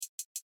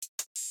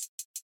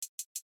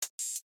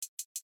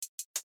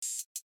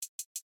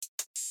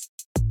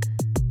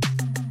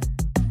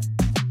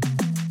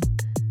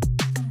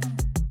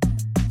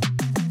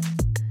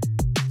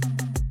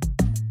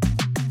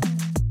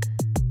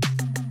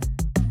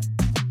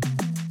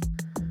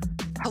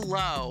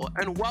Hello,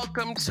 and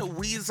welcome to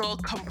Weasel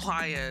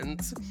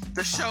Compliance,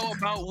 the show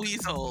about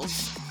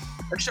weasels.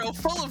 A show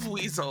full of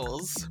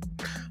weasels.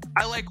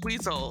 I like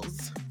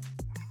weasels.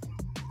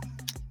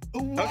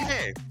 What?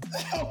 Okay.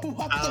 What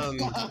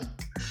the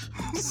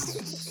fuck?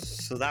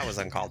 So that was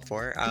uncalled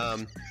for.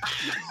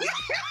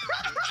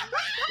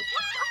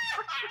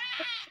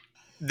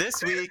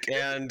 This week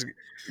and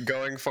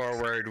going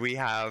forward, we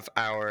have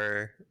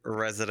our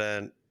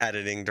resident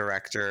editing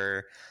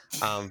director,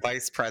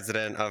 vice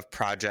president of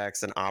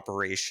projects and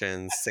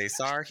operations,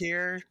 Cesar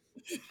here,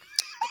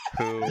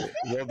 who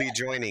will be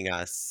joining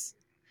us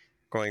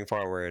going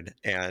forward.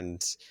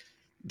 And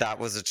that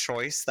was a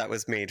choice that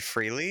was made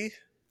freely.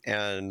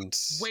 And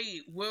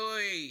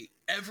Wait.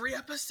 Every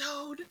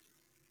episode?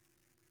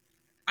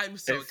 I'm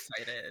so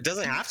excited. It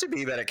doesn't have to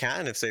be, but it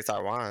can if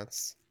Cesar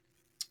wants.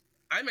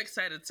 I'm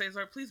excited.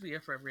 Cesar, please be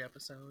here for every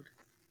episode.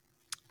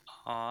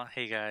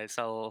 Hey guys,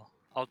 I'll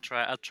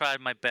try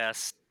my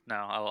best. No,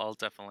 I'll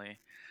definitely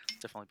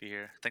be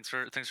here. Thanks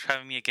for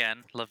having me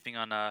again. Love being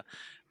on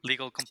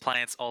Legal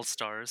Compliance All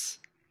Stars.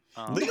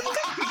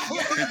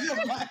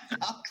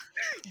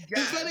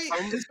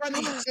 It's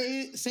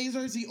funny.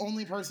 Cesar's the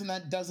only person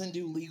that doesn't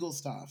do legal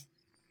stuff.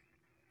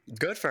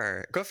 Good for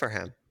her. Good for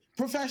him.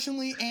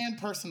 Professionally and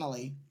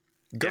personally.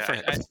 Good for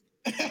him.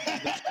 Nothing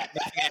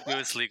I do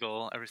is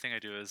legal. Everything I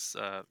do is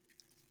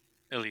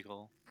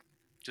illegal.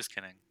 Just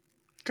kidding.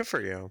 Good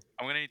for you.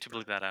 I'm gonna need to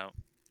bleep that out.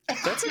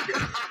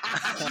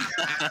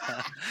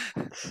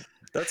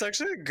 That's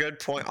actually a good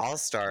point. All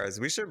Stars.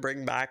 We should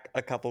bring back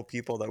a couple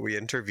people that we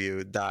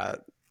interviewed that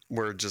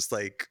were just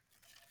like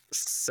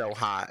so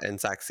hot and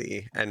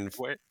sexy. And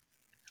Where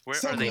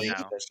So are they me.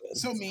 now?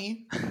 So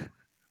me.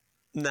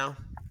 No,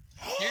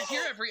 You're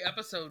here every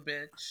episode,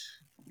 bitch.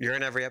 you're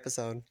in every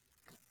episode.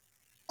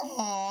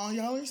 Aw,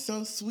 y'all are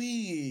so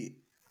sweet.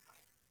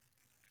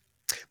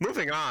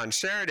 Moving on,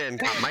 Sheridan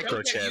got Don't get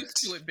used microchipped.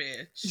 to it,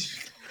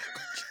 bitch.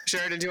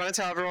 Sheridan, do you want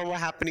to tell everyone what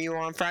happened to you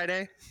on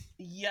Friday?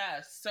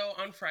 Yes, so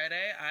on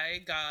Friday, I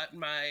got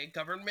my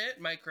government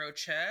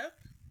microchip.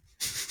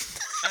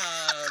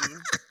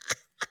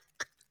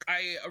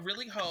 I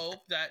really hope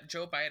that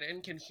Joe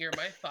Biden can hear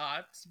my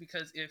thoughts,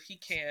 because if he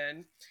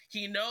can,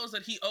 he knows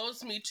that he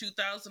owes me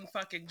 $2,000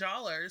 fucking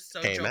dollars. So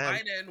Amen. Joe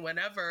Biden,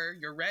 whenever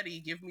you're ready,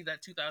 give me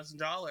that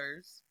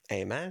 $2,000.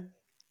 Amen.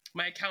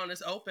 My account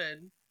is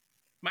open.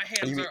 My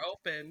hands are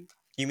open.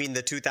 You mean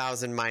the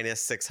 $2,000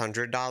 minus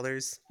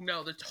 $600?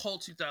 No, the whole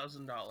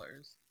 $2,000.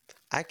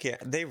 I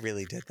can't. They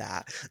really did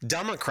that.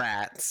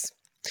 Democrats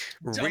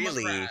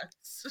really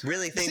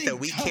think See, that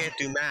we can't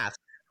do math.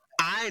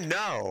 I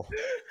know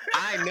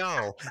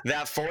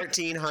that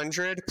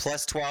 1,400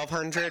 plus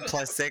 1,200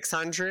 plus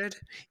 600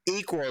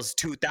 equals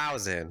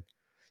 2,000.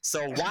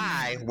 So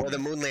why were the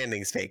moon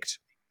landings faked?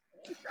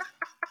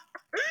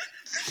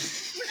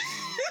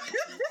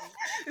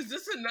 Is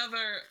this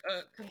another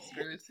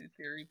conspiracy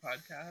theory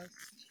podcast?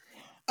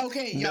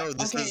 Okay. Yeah, No,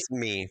 this is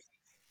me.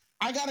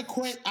 I got a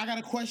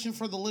question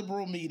for the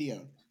liberal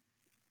media.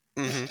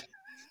 Mm-hmm.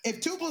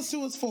 If 2 plus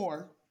 2 is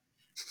 4,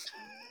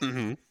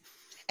 Mm-hmm.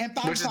 and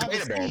 5 Which is 5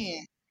 is debatable.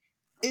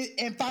 10,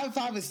 and 5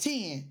 5 is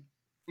 10,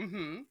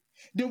 Mm-hmm.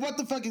 then what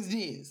the fuck is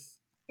this?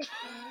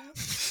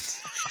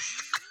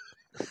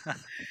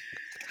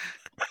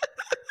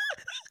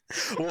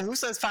 Well, who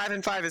says 5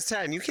 and 5 is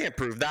 10? You can't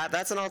prove that.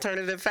 That's an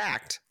alternative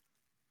fact.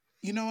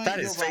 You know what? That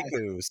is You're fake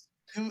right. news.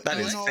 You- That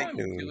you is know- fake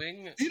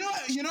news.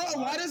 You know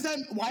why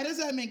does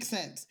that make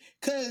sense?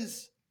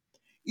 Because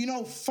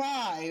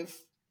 5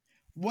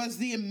 was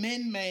the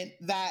amendment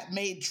that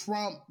made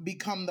Trump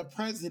become the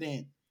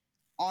president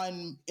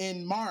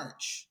in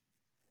March.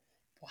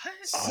 What?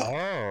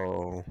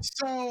 Oh.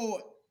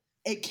 So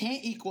it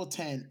can't equal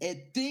 10.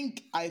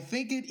 I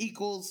think it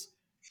equals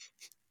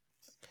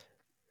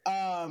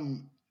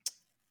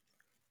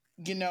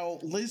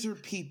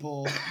lizard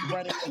people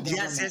running the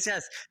government.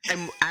 Yes.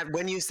 And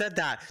when you said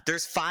that,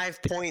 there's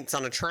 5 points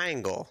on a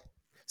triangle.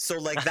 So,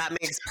 like, that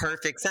makes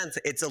perfect sense.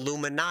 It's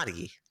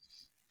Illuminati.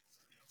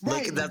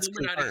 Right. Like, that's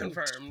Illuminati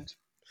confirmed. confirmed.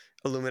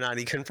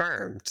 Illuminati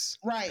confirmed.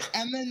 Right.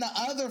 And then the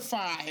other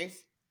 5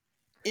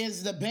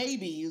 is the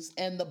babies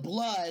and the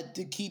blood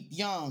to keep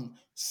young.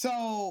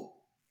 So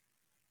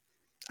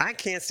I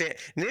can't stand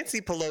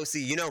Nancy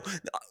Pelosi.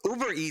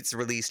 Uber Eats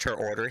released her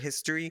order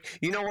history.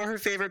 You know what her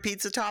favorite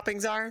pizza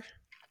toppings are?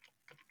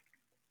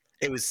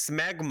 It was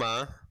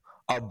smegma,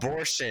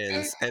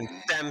 abortions, and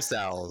stem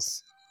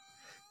cells.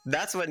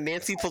 That's what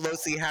Nancy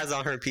Pelosi has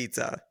on her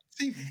pizza.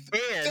 see,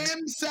 And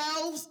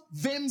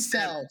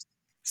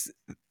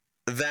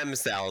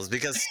themselves,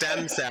 because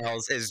stem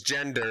cells is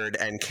gendered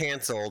and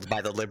canceled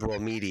by the liberal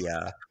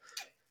media.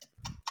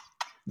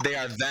 They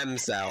are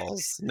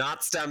themselves,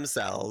 not stem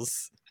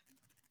cells.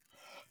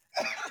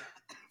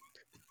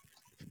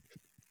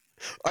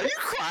 Are you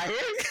crying?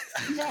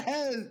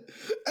 Yes.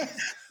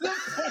 The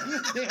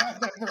funniest thing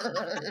I've ever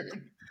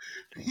heard.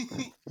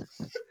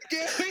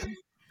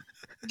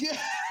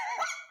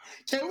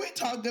 Can we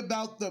talk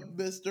about the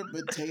Mr.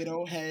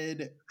 Potato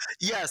Head?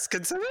 Yes,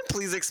 can someone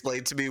please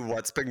explain to me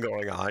what's been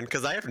going on?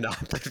 Because I have not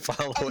been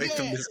following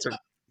Okay. Mr.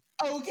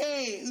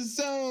 Okay,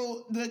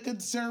 so the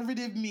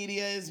conservative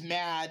media is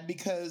mad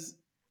because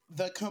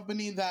the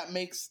company that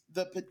makes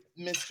the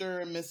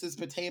Mr. and Mrs.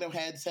 Potato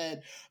Head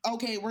said,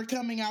 okay, we're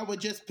coming out with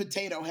just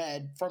Potato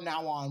Head from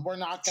now on. We're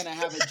not going to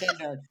have a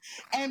gender.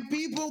 And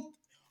people,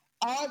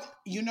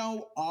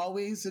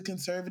 always the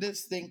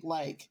conservatives think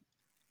like,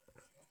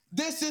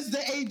 this is the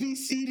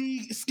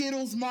ABCD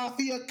Skittles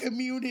Mafia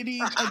community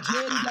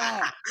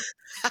agenda.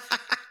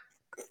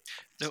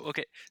 No,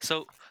 okay,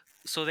 so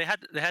they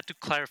had to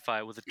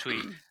clarify with the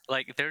tweet.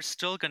 Like, there's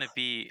still gonna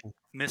be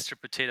Mr.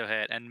 Potato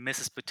Head and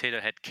Mrs. Potato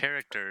Head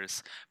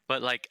characters,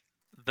 but like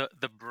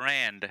the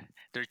brand,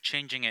 they're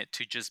changing it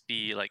to just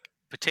be like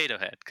Potato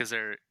Head because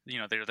they're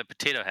the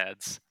Potato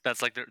Heads.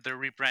 That's like they're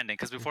rebranding,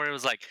 because before it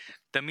was like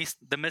the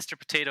Mr.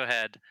 Potato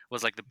Head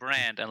was like the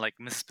brand, and like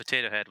Mrs.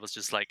 Potato Head was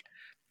just like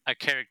a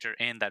character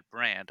in that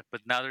brand.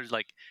 But now there's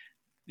like,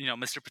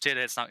 Mr. Potato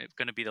Head's not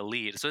going to be the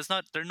lead. So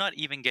they're not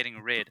even getting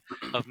rid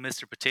of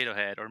Mr. Potato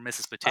Head or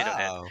Mrs. Potato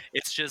Head.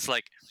 It's just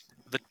like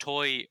the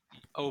toy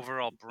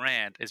overall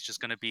brand is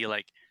just going to be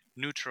like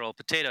neutral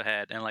Potato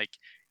Head, and like,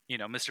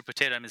 Mr.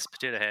 Potato and Mrs.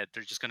 Potato Head,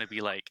 they're just going to be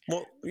like,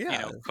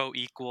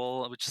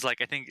 co-equal, which is like,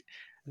 I think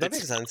that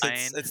makes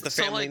sense. It's the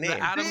family name.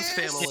 The Addams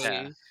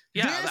family.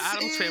 Yeah, the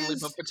Addams family,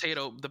 but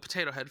the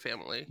Potato Head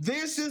family.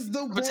 This is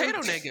the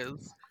potato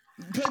niggas.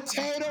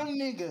 Potato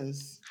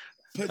niggas.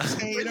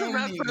 Potato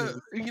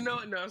niggas. You know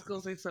what? No, I was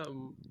gonna say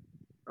something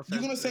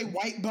offensive. You gonna say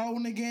white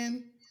bone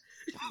again?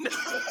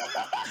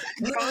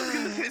 No, I was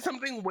gonna say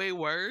something way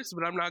worse,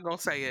 but I'm not gonna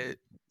say it.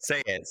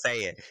 Say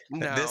it.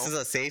 No. This is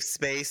a safe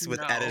space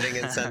with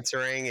editing and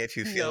censoring. If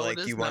you feel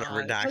like you want to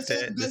redact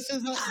it, this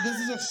is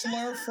a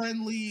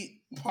slur-friendly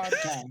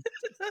podcast.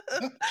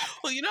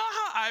 Well, you know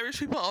how Irish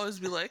people always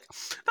be like,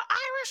 the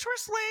Irish were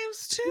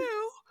slaves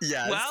too.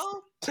 Yes.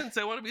 Well, since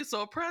they want to be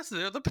so oppressive,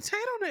 they're the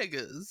potato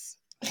niggas.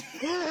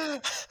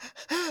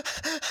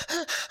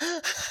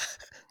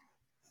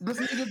 This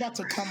nigga about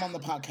to come on the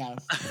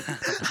podcast.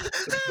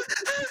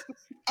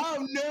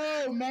 Oh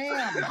no,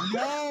 ma'am!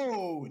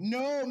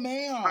 No,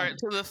 ma'am! All right,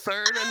 so the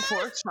third and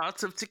fourth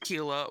shots of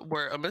tequila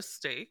were a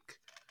mistake.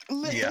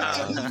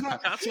 Yeah,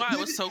 that's why I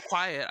was so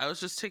quiet. I was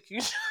just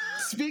taking.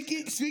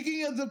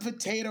 Speaking of the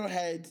Potato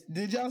Heads,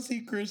 did y'all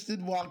see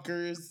Christian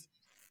Walker's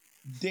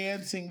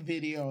dancing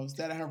videos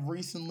that have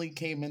recently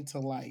came into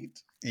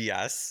light?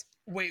 Yes.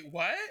 Wait,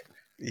 what?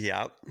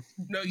 Yep.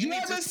 No, you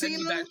need to send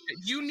me that shit.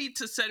 You need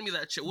to send me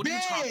that shit. What are you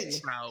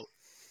talking about?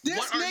 This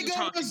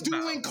nigga was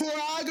doing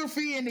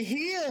choreography in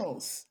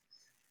heels.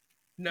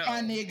 No.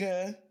 My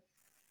nigga.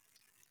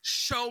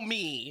 Show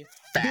me.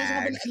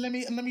 Let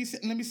me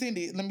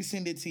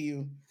send it to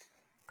you.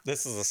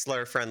 This is a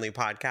slur-friendly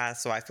podcast,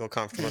 so I feel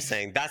comfortable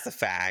saying that's a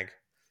fag.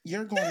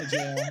 You're going to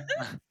jail.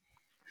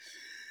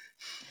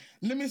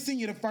 Let me send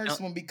you the first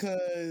one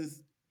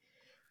because,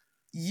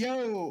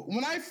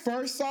 when I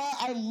first saw it,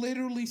 I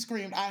literally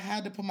screamed. I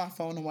had to put my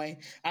phone away.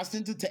 I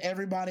sent it to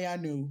everybody I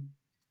knew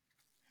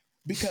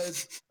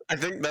because I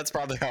think that's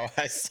probably how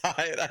I saw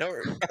it. I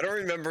don't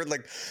remember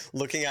like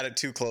looking at it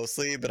too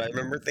closely, but I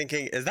remember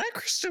thinking, "Is that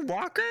Christian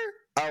Walker?"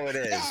 Oh, it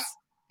is.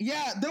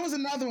 Yeah, there was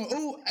another one.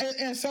 Ooh,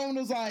 and someone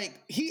was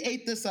like, "He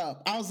ate this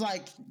up." I was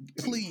like,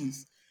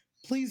 "Please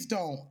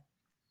don't."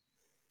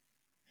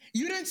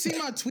 You didn't see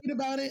my tweet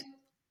about it,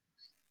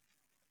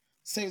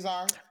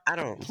 Cesar? I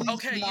don't.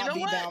 Okay, you know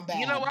what?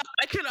 You know what?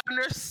 I can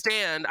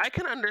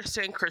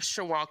understand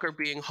Christian Walker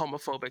being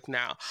homophobic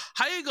now.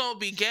 How you gonna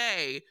be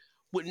gay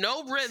with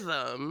no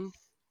rhythm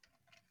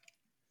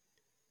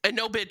and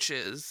no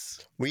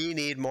bitches? We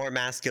need more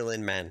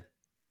masculine men.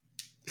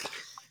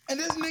 And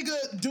this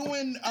nigga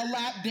doing a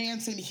lap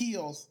dance in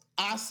heels.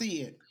 I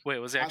see it. Wait,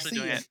 was he actually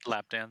doing a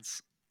lap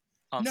dance?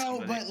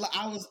 No, but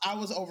I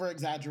was over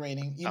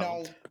exaggerating. You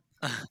know.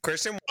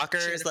 Christian Walker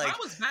is like, if I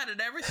was bad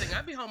at everything,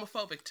 I'd be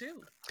homophobic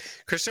too.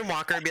 Christian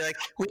Walker would be like,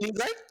 we need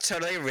like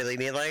totally really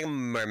need like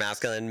more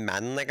masculine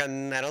men. Like I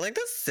don't like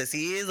the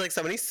sissies. Like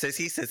so many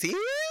sissies.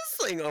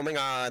 Like oh my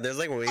god, there's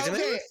like way too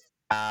many.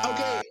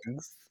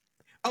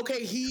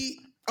 Okay. He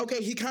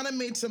kind of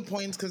made some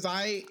points because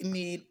I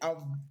need a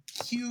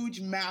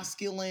huge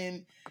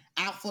masculine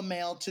alpha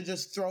male to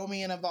just throw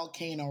me in a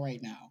volcano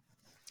right now.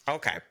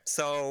 Okay,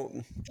 so.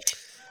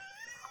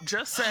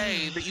 Just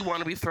say that you want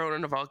to be thrown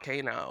in a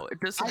volcano.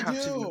 It doesn't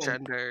have to be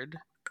gendered.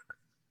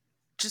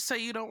 Just say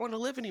you don't want to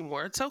live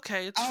anymore. It's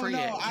okay. It's free.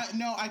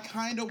 I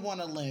kind of want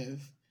to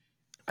live.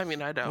 I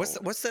mean, I don't.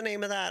 What's the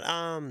name of that?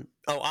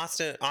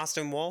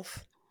 Austin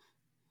Wolf.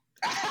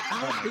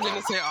 I was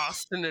gonna say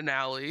Austin and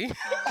Allie.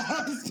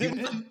 You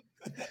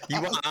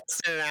want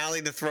Austin and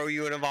Allie to throw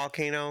you in a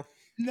volcano?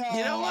 No.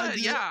 You know what?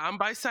 Yeah, I'm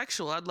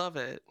bisexual. I'd love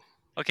it.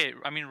 Okay,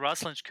 I mean,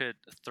 Ross Lynch could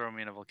throw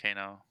me in a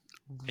volcano.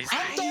 I'm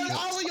throwing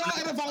all of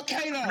y'all in a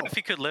volcano. If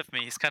he could lift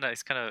me, he's kind of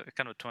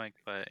a twink,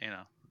 but you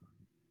know.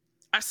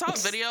 I saw a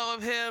video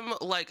of him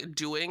like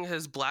doing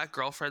his black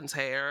girlfriend's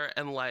hair,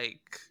 and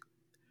like,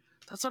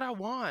 that's what I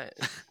want.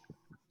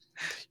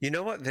 You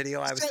know what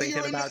video I was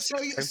thinking about? So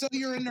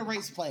you're in the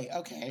race play.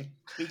 Okay.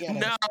 We get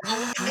No,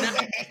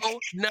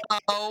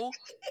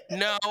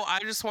 no. I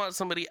just want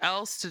somebody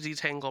else to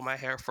detangle my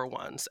hair for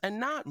once, and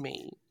not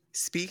me.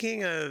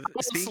 Speaking of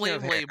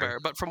Slave hair, labor,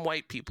 but from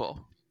white people.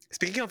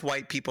 Speaking of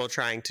white people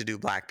trying to do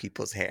black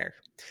people's hair,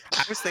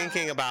 I was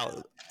thinking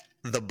about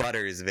the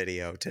Butters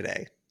video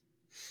today.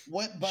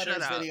 What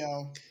Butters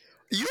video?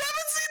 You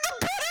haven't seen the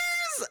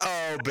Butters? Oh,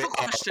 I have a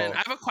question. I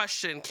have a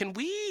question. Can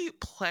we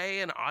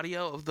play an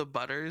audio of the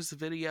Butters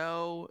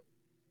video?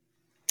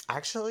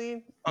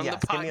 Actually, on yes,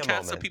 the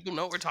podcast so people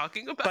know what we're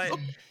talking about? But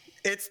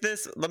it's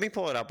this, let me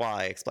pull it up while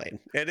I explain.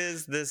 It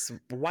is this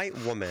white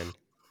woman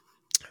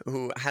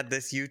who had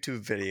this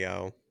YouTube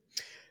video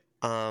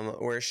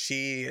where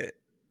she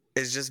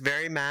is just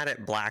very mad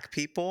at black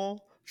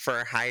people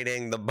for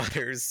hiding the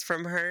Butters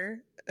from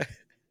her.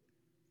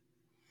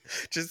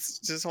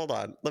 just hold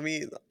on.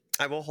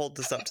 I will hold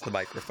this up to the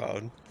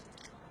microphone.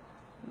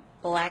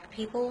 Black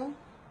people,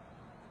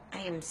 I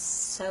am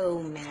so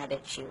mad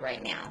at you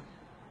right now.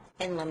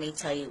 And let me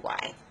tell you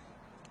why.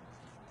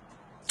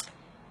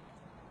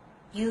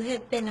 You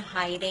have been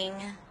hiding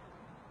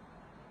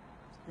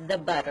the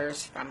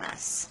Butters from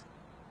us.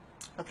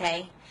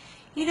 Okay?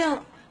 You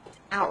don't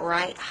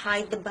outright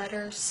hide the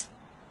Butters,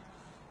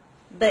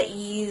 but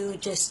you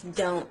just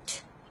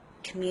don't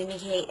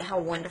communicate how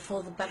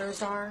wonderful the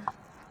Butters are.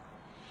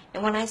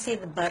 And when I say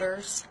the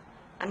Butters,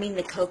 I mean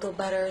the cocoa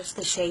butters,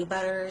 the shea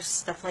butters,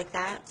 stuff like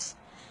that.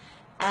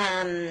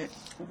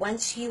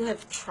 Once you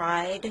have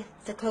tried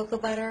the cocoa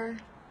butter,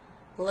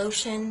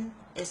 lotion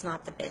is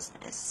not the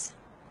business.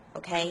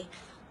 Okay?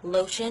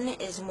 Lotion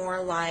is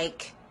more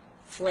like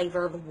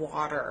flavored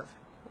water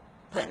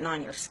putting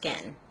on your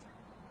skin.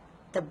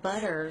 The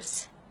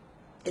Butters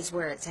is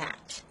where it's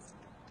at.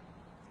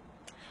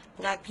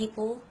 Black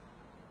people,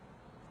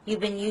 you've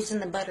been using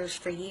the Butters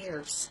for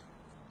years.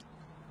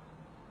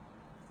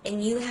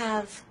 And you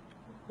have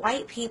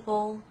white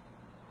people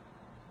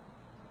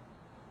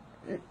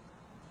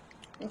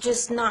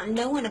just not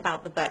knowing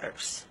about the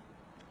Butters.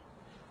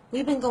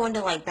 We've been going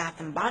to like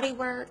Bath and Body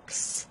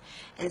Works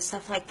and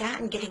stuff like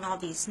that and getting all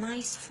these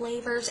nice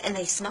flavors, and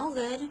they smell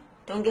good,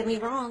 don't get me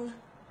wrong,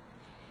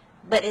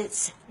 but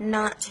it's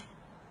not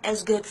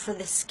as good for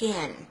the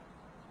skin.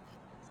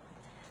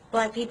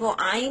 Black people,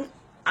 I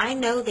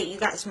know that you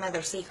got some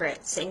other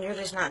secrets and you're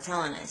just not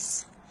telling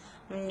us.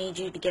 I need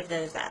you to give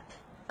those up,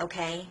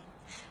 okay?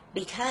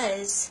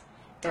 Because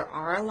there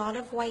are a lot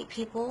of white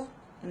people,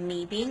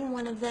 me being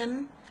one of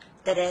them,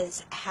 that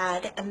has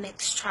had a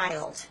mixed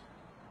child.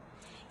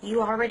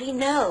 You already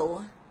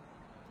know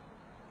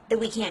that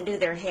we can't do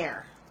their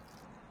hair,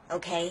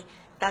 okay?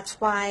 That's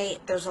why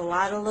there's a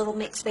lot of little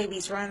mixed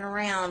babies running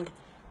around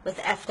with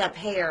effed up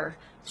hair,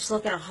 just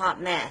looking a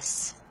hot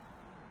mess.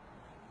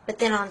 But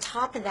then on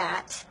top of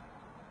that,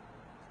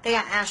 they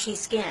got ashy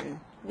skin.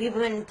 We've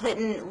been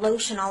putting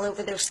lotion all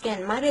over their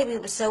skin. My baby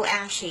was so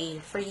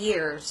ashy for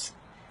years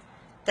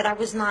that I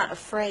was not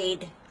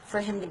afraid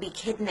for him to be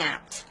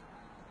kidnapped,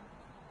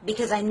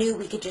 because I knew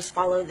we could just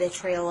follow the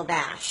trail of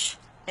ash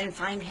and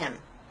find him.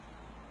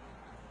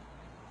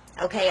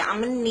 Okay,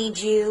 I'm going to need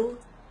you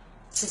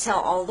to tell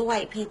all the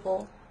white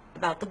people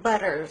about the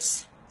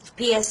Butters.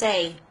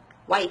 PSA,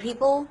 white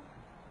people,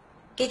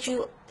 get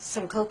you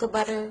some cocoa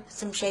butter,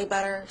 some shea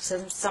butter,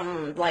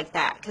 something like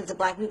that, because the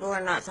black people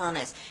are not telling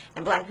us.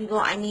 And black people,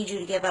 I need you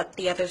to give up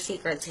the other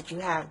secrets that you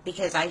have,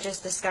 because I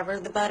just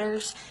discovered the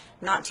Butters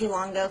not too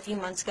long ago, a few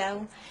months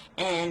ago,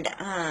 and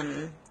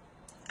I'm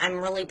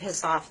really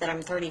pissed off that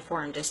I'm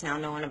 34 and just now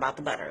knowing about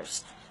the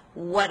Butters.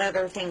 What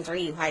other things are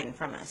you hiding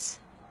from us?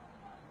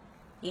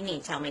 You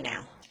need to tell me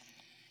now.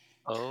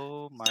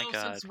 Oh my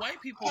God. Since white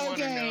people want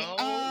to know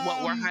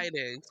what we're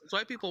hiding, since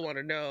white people want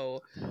to know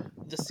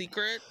the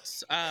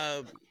secrets,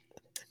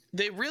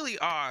 they really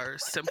are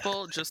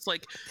simple. Just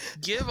like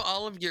give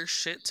all of your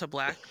shit to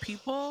black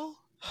people.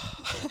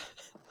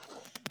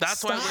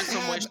 That's why we're so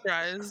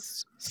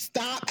moisturized.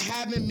 Stop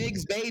having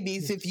mixed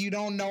babies if you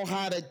don't know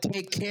how to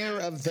take care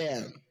of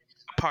them.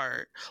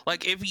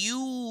 Like, if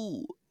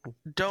you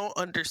don't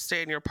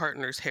understand your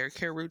partner's hair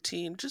care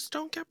routine, just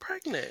don't get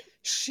pregnant.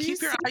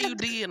 Keep your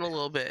IUD in a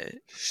little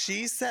bit.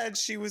 She said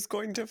she was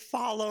going to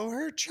follow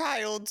her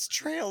child's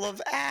trail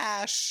of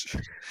ash.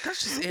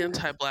 That's just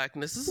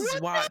anti-blackness. This is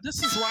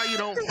why you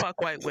don't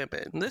fuck white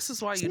women. This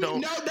is why you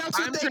don't. No, that's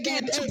what they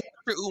get. Dr.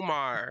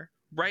 Umar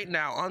right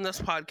now on this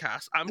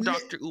podcast. I'm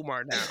Dr.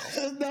 Umar now.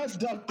 That's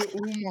Dr.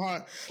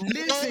 Umar.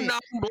 Listen, no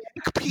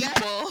non-black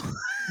people.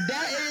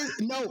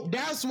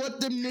 That's what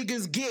them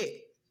niggas get.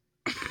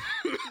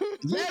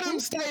 Let them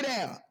stay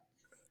there.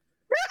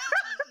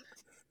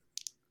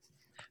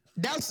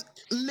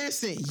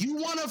 Listen, you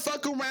want to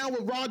fuck around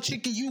with raw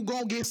chicken, you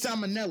gonna get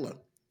salmonella.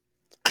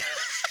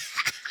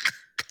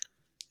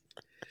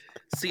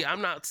 See,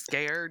 I'm not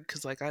scared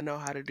because, like, I know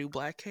how to do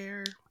black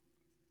hair.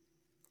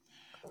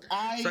 So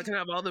I can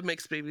have all the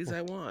mixed babies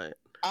I want.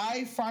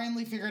 I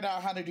finally figured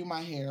out how to do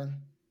my hair.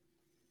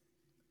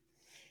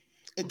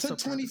 It took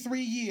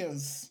 23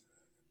 years.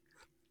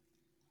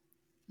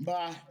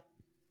 But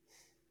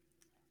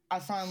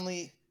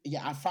finally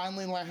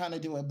learned how to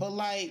do it. But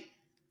like,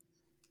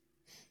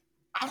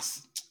 I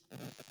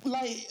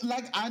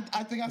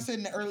think I said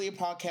in the earlier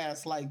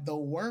podcast, like the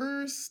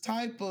worst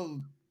type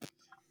of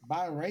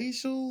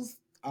biracials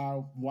are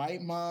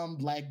white mom,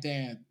 black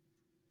dad.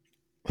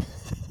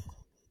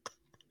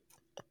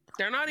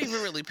 They're not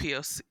even really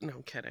POC. No,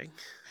 I'm kidding.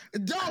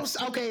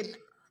 Okay.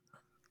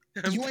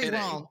 You ain't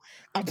wrong.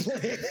 I'm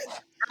playing.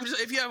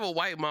 If you have a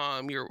white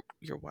mom, you're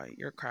white.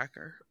 You're a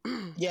cracker.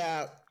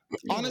 Yeah.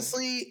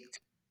 Honestly,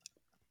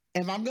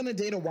 if I'm gonna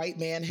date a white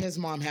man, his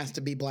mom has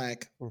to be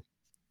black.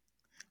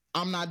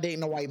 I'm not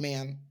dating a white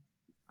man.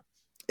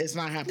 It's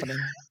not happening.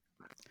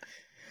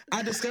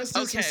 I discussed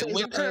this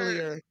with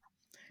earlier.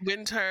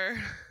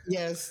 Winter.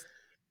 Yes.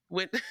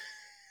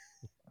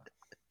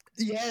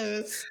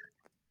 Yes.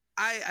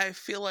 I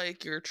feel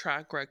like your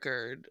track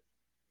record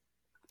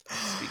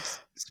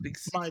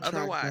speaks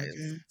otherwise.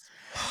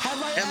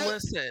 And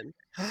listen,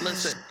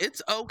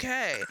 it's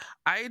okay.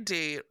 I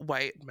date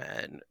white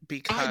men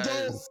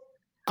because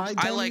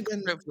I like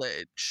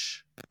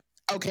privilege.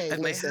 Okay,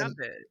 and listen, they have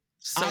it.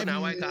 So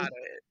now I got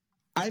it.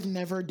 I've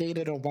never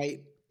dated a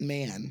white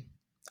man.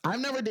 I've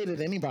never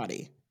dated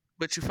anybody.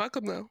 But you fuck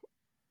them though.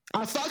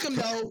 I fuck them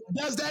though.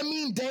 Does that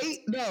mean date?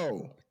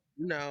 No.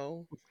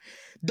 No.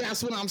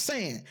 That's what I'm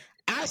saying.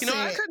 I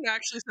couldn't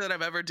actually say that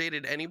I've ever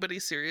dated anybody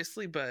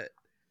seriously, but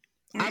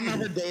I've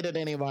never dated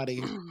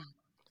anybody.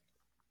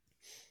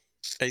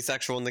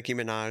 Asexual Nicki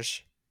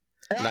Minaj.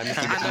 I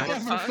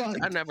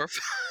never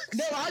fucked.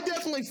 No, I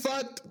definitely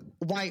fucked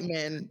white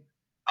men.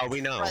 Oh, we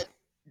know. But,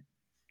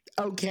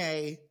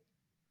 okay.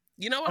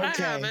 You know what?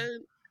 Okay. I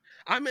haven't.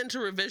 I'm into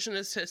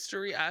revisionist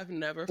history. I've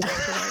never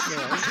fucked a white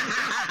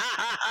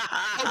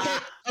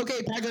man.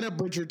 Okay, back it up,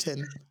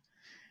 Bridgerton.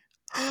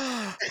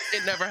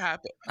 It never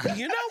happened.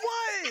 You know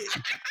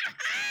what?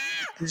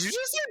 Did you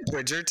just say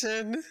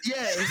Bridgerton?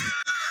 Yes.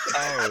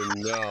 Oh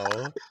no.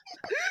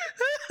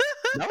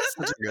 That was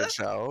such a good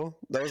show.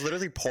 That was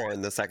literally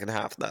porn the second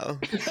half though.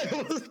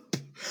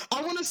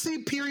 I want to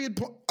see period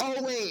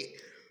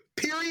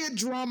period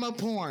drama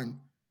porn.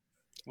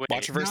 Wait,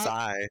 watch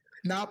Versailles.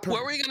 Not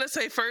what were we gonna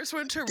say first,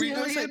 Winter? Were you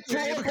gonna say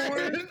period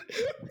porn?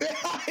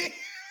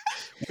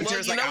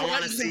 Winter's like, I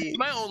want to see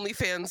my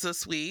OnlyFans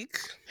this week.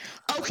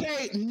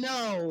 Okay,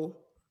 no,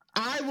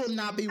 I will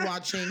not be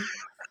watching.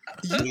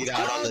 Bleed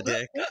out on the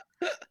dick.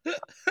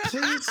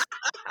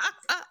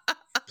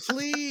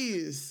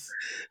 Please.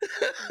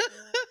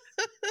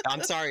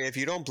 I'm sorry, if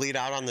you don't bleed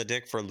out on the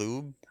dick for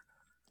lube,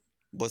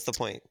 what's the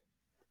point?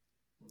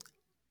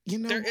 You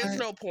know, there is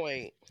no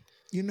point.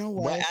 You know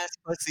what? What ass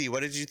pussy? What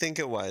did you think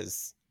it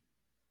was?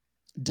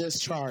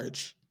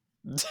 Discharge.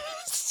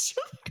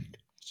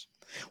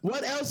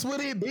 What else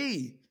would it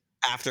be?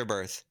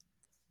 Afterbirth.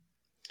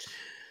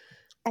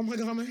 Oh my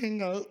god, I'm gonna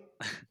hang up.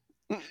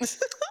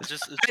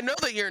 I know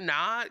that you're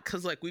not,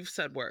 because like we've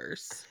said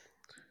worse.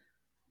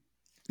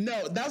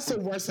 No, that's the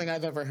worst thing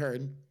I've ever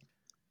heard.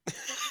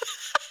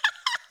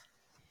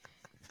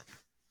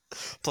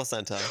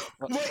 Placenta.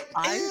 Wait,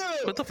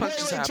 what the fuck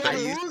just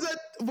happened?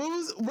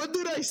 What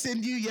did I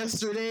send you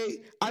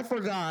yesterday? I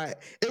forgot.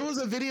 It was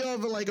a video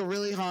of a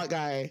really hot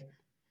guy.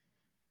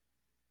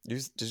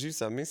 Did you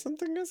send me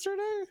something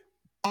yesterday?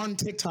 On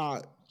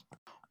TikTok.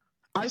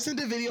 I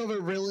sent a video of a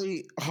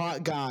really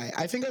hot guy.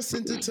 I think I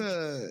sent it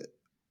to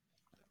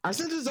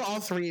all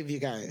three of you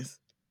guys.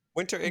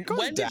 Winter, it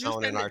goes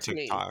down in our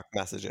TikTok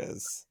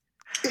messages.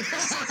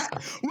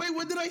 Wait,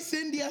 what did I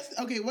send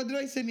what did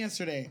I send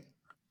yesterday?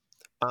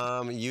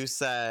 You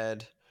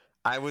said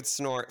I would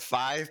snort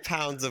 5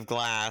 pounds of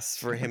glass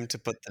for him to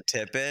put the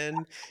tip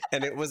in,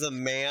 and it was a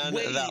man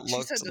that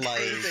looked like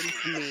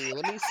me.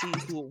 Let me see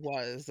who it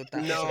was.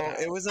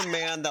 It was a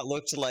man that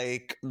looked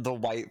like the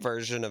white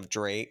version of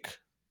Drake.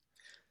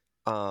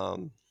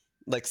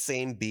 Like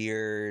same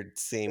beard,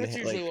 same. That's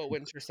usually what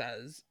Winter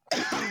says.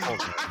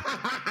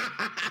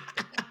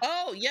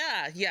 Oh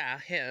yeah,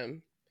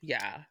 him.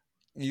 Yeah.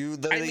 You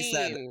literally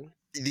said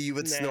you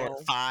would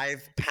snort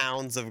 5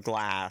 pounds of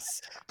glass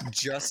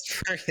just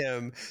for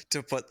him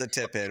to put the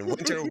tip in.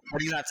 Winter, what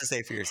do you have to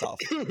say for yourself?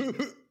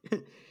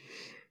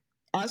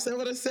 I said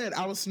what I said.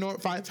 I would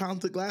snort 5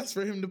 pounds of glass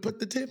for him to put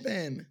the tip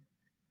in.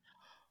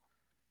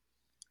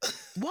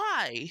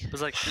 Why? It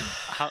was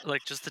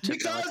just the tip.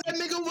 Because that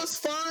nigga was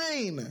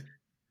fine.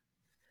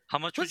 How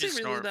much would you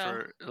snort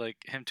for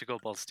him to go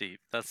balls deep?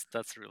 That's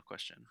the real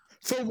question.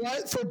 For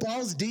what? For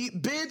balls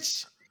deep,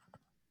 bitch?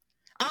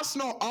 I'll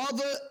snort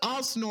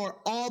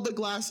all the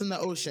glass in the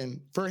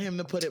ocean for him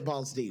to put it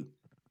balls deep.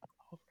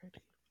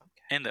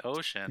 In the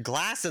ocean.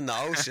 Glass in the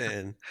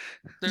ocean.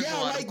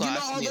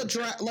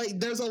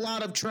 There's a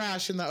lot of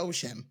trash in the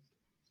ocean.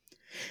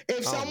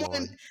 If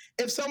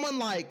someone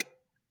like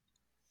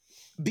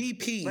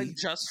BP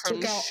just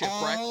from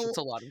shipwreck, it's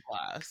a lot of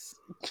glass.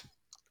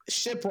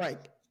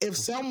 Shipwreck. If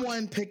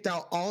someone picked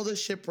out all the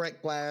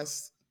shipwreck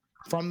glass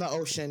from the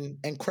ocean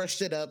and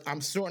crushed it up, I'm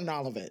snorting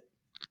all of it.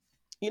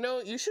 You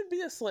know, you should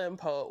be a slam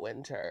poet,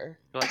 Winter.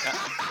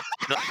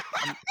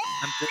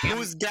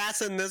 Who's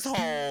gassing this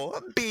hole?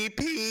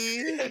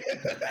 BP.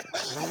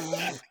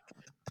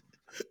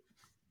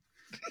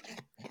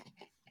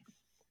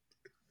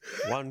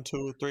 1,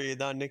 2, 3,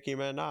 the Nicki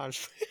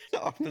Minaj. No,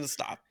 I'm gonna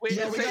stop. Wait,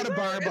 Yeah, is we got a Cesar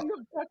barb. in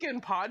the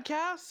fucking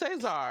podcast?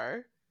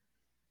 Cesar.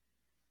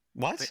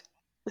 What?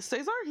 Is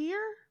Cesar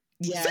here?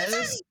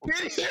 Yes. Been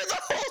here the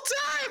whole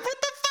time. What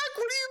the fuck?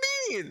 What do you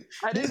mean?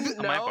 I didn't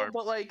Am I know, Barb?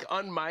 but like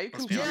on my Must be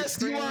computer Yes,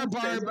 screen, you are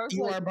Barb. Cesar's,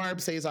 You like, are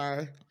Barb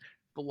Cesar.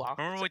 blocked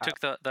Remember when we out.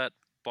 took that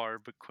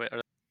barb quit?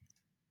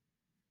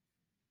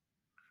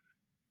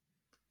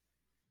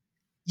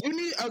 You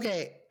need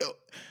okay.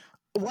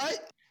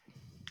 What?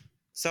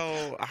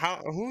 So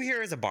who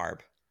here is a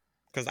barb?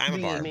 Because I'm a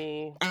Me. barb.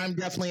 Me. I'm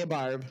definitely a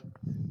Barb.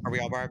 Are we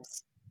all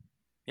barbs?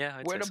 Yeah,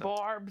 I'd Where say the so.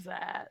 barbs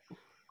at?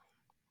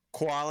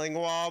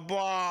 Quallingwall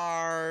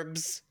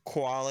barbs.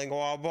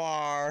 Quallingwall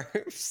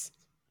barbs.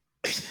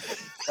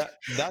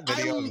 that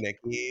video of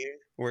Nikki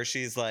where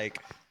she's like,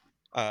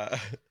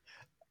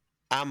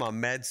 I'm a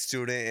med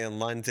student in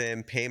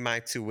London, pay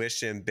my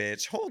tuition,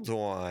 bitch. Hold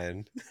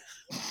on.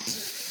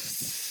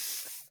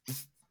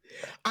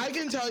 I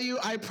can tell you,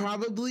 I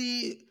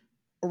probably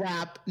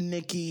rap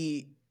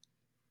Nicki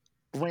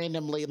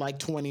randomly like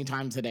 20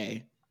 times a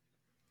day.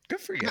 Good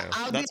for you.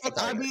 I'll be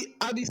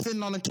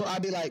sitting on the tour. I'll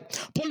be like,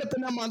 pull up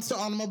in that monster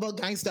automobile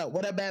gangsta.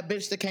 What a bad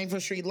bitch that came from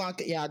Sri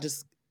Lanka. Yeah,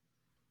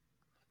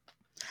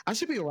 I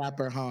should be a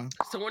rapper, huh?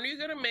 So when are you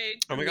gonna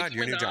make Oh my God,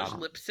 your new job.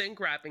 lip sync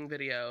rapping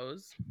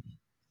videos?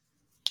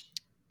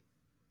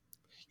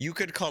 You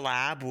could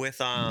collab with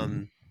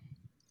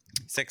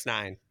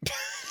 6ix9ine.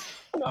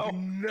 No.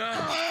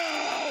 No!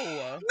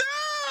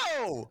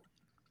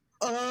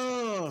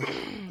 Oh,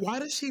 why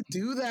does she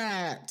do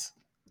that?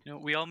 You know,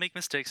 we all make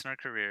mistakes in our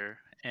career,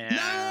 and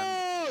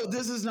No,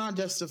 this is not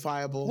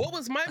justifiable. What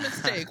was my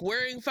mistake?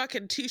 Wearing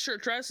fucking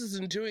t-shirt dresses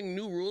and doing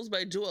New Rules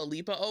by Dua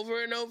Lipa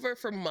over and over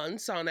for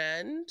months on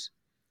end?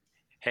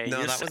 hey,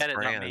 No, you that was said it,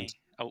 not me. Brand.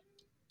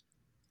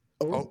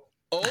 Oh,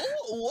 Oh,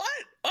 what?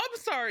 I'm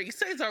sorry,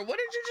 Cesar. What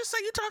did you just say?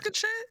 You talking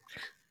shit?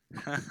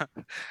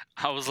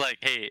 I was like,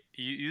 hey,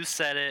 you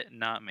said it,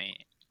 not me.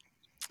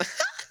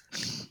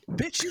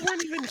 Bitch, you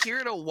weren't even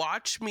here to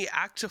watch me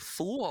act a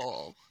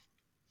fool.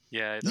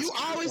 Yeah, that's you true.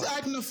 always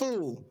acting a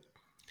fool.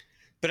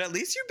 But at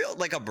least you built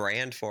like a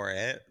brand for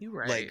it. You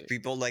right. Like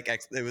people like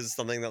it was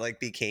something that like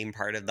became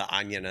part of the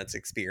Anya Nuts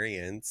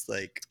experience.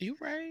 Like You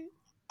right.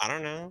 I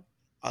don't know.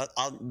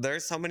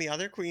 There's so many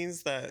other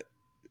queens that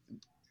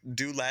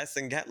do less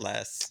and get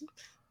less.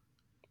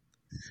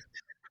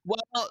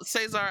 Well,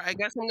 Cesar, I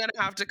guess I'm gonna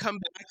have to come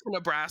back to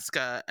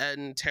Nebraska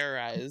and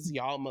terrorize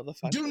y'all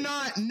motherfuckers.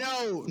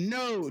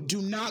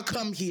 Do not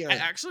come here. I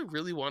actually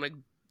really want to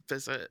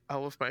visit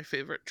all of my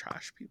favorite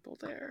trash people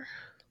there.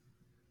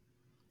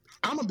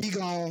 I'm gonna be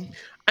gone.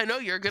 I know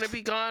you're gonna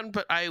be gone,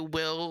 but I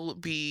will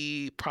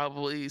be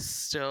probably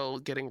still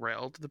getting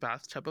railed to the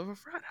bathtub of a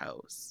frat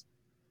house.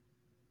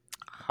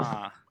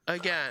 Huh.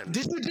 Again.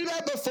 Did you do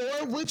that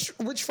before? Which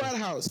frat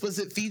house? Was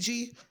it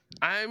Fiji?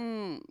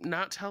 I'm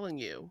not telling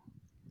you.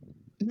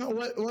 No,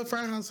 what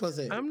frat house was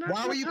it? I'm not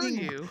Why were you telling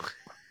being you.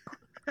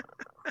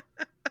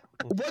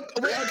 What?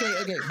 Wait,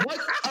 okay. What?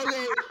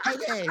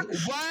 Okay.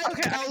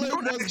 What color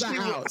was the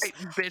house?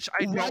 Bitch,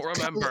 I What don't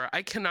remember. color-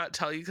 I cannot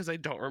tell you because I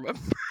don't remember.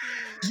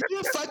 You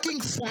were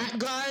fucking frat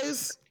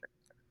guys.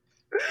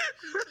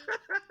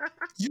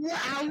 You were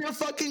out here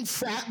fucking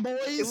frat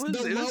boys.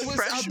 The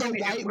lowest of the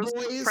white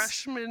boys.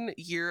 Freshman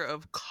year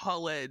of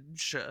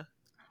college.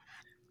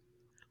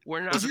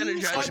 We're not gonna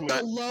You judge fucked me.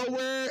 the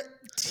lower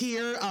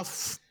tier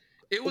of.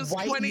 It was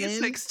white men?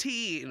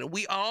 2016.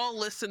 We all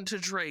listened to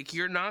Drake.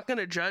 You're not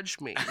gonna judge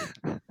me.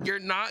 You're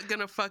not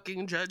gonna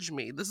fucking judge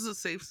me. This is a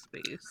safe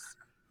space.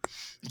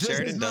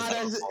 Sheridan does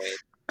have a point.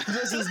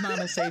 This is not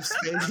a safe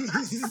space.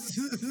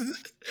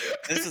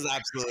 This is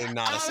absolutely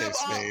not a safe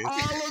space.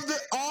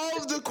 All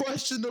of the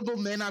questionable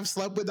men I've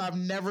slept with, I've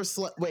never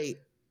slept. Wait.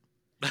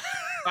 I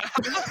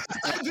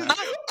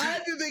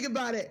had to think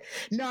about it.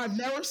 No, I've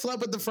never slept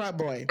with the frat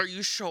boy. Are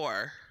you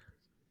sure?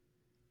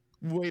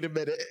 Wait a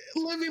minute.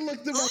 Let me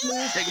look through my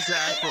list.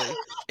 Exactly.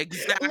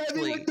 Let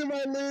me look through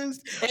my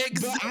list.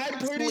 Exactly. But I'm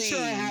pretty sure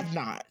I have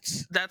not.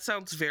 That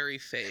sounds very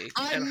fake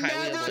I and highly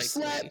never unlikely.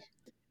 slept.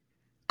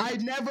 I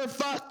never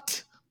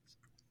fucked.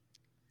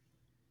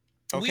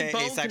 Okay,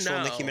 both asexual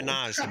know. Nicki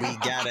Minaj, we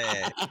get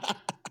it.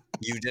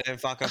 You didn't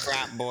fuck a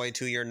frat boy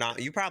to your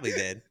not. You probably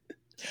did.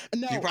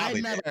 No, You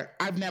probably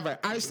I've never.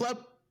 I've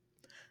slept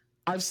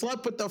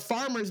with the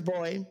farmer's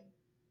boy.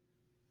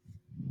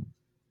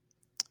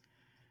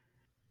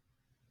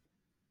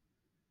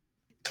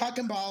 Cock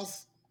and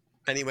balls.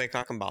 Anyway,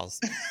 cock and balls.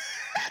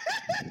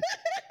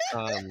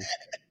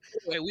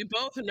 Wait, we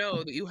both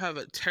know that you have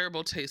a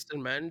terrible taste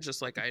in men,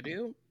 just like I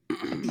do.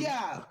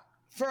 Yeah,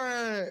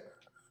 for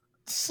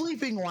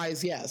sleeping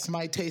wise, yes,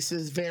 my taste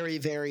is very,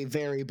 very,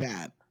 very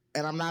bad,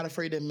 and I'm not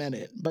afraid to admit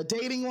it. But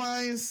dating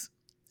wise,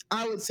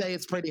 I would say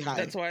it's pretty high.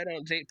 That's why I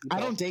don't date people.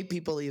 I don't date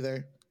people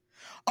either.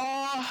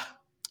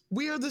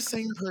 We are the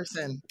same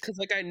person. Because,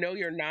 like, I know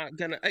you're not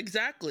gonna.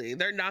 Exactly.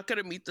 They're not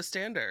gonna meet the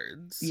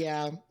standards.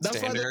 Yeah,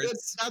 that's why.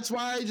 That's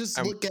why I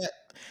just look at.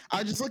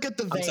 I just look at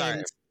the veins. I'm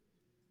sorry.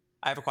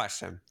 I have a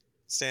question.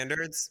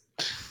 Standards?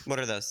 What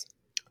are those?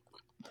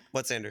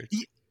 What standards?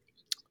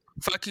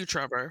 Fuck you,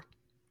 Trevor.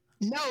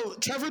 No,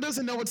 Trevor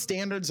doesn't know what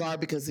standards are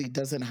because he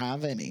doesn't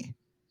have any.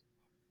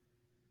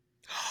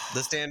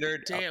 The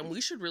standard. Damn,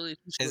 we should really.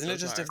 Isn't it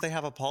just if they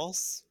have a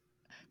pulse?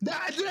 Me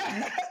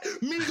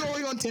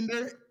going on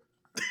Tinder.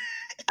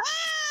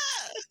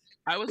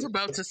 I was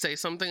about to say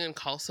something and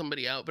call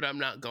somebody out, but I'm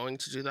not going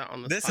to do that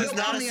on this. This podcast. is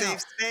not a safe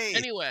space.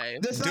 Anyway,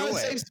 this is not a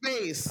safe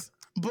space.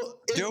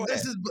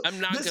 I'm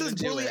not going to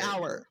do bully it.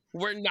 Hour.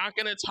 We're not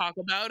going to talk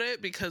about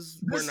it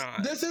because we're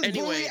not. This is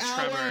anyway, bully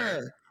Trevor,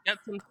 hour. Get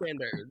some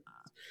standards.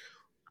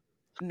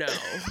 No.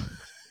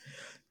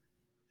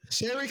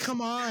 Sherry,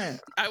 come on.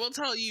 I will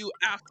tell you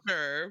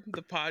after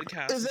the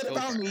podcast. Is it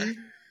about me?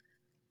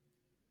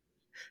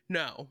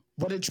 No.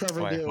 What did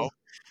Trevor do?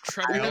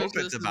 Trevor knows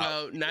this is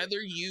about.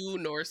 Neither you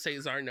nor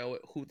Cesar know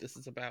who this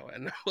is about,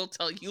 and we'll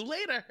tell you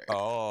later.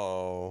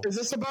 Oh. Is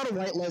this about a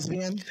white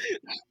lesbian?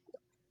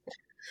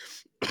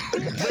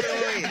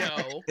 Wait.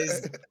 No.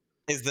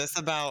 Is this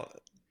about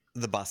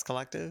the Bus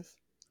Collective?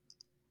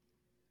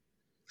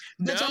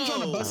 No. I'm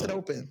trying to bust it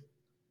open.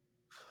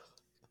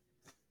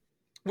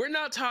 We're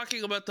not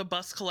talking about the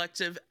Bus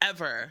Collective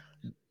ever.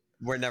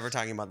 We're never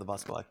talking about the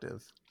Bus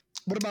Collective.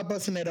 What about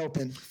busting it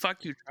open?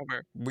 Fuck you,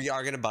 Trevor. We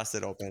are gonna bust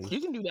it open.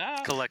 You can do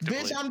that. Collectively.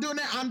 Bitch, I'm doing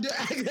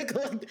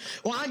that.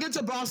 When I get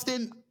to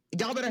Boston,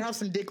 y'all better have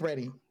some dick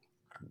ready.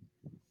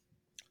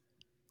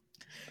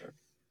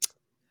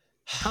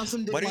 Have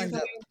some dick lined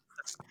up.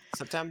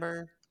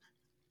 September?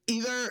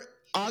 Either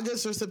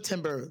August or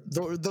September.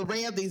 The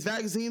rate these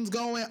vaccines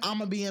going, I'm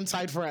gonna be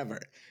inside forever.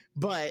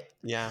 But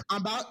yeah,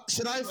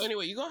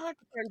 Anyway, you gonna have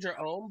to find your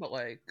own, but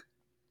like,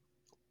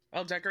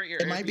 I'll decorate your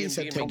It might be Airbnb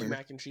and make September. you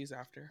mac and cheese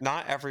after.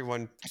 Not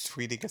everyone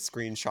tweeting a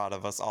screenshot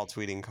of us all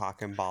tweeting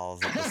cock and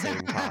balls at the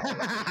same time.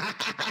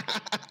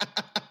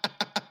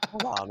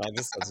 Hold on, I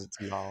just sent it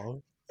to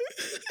y'all.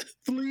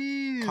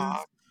 Please.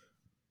 Cock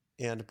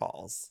and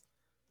balls.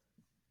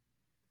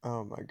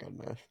 Oh my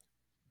goodness.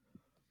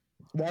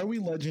 Why are we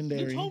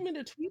legendary? You told me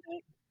to tweet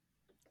it.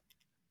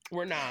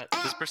 We're not.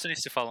 This person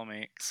needs to follow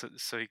me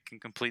so he can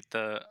complete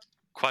the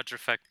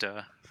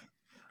quadrifecta.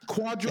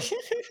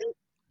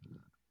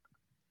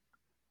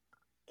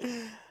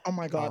 Oh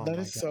my god, that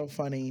is so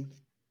funny.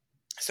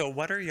 So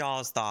what are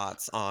y'all's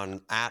thoughts on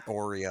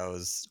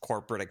 @Oreo's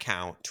corporate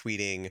account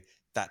tweeting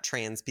that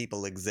trans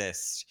people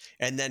exist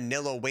and then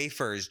Nilla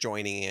Wafers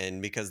joining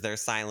in because their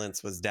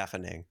silence was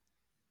deafening?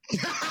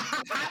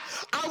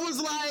 I was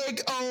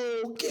like,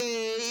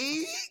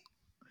 okay.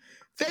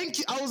 Thank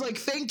you. I was like,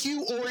 thank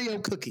you,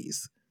 Oreo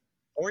cookies.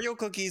 Oreo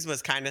cookies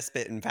was kind of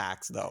spitting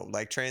facts though.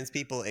 Like trans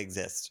people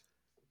exist.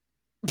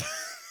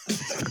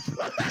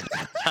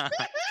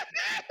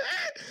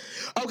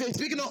 Okay,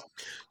 speaking of...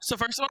 So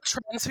first of all,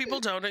 trans people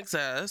don't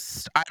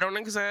exist. I don't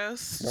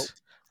exist. Nope.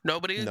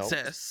 Nobody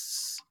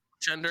exists.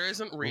 Gender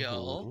isn't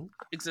real.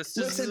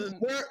 Existence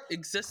isn't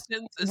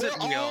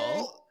real.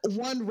 All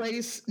one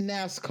race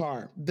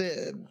NASCAR.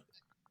 The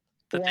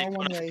Daytona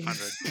one race.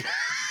 500.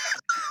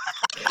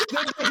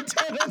 The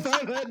Daytona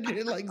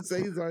 500, like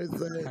Cesar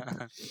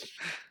said.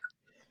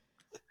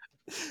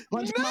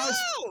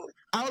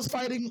 I was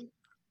fighting.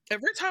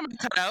 Every time I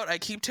cut out, I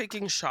keep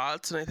taking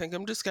shots, and I think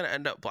I'm just gonna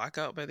end up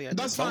blackout by the end.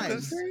 That's of fine.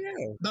 Good for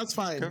you. That's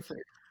fine. Good for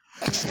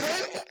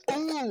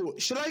you.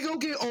 Should I go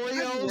get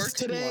Oreos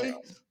today?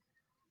 Tomorrow.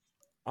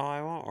 Oh,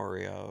 I want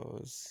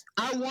Oreos.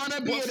 I want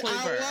to be What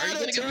flavor? Are you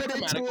gonna turn get the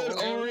into an chromatic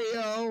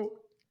Oreo.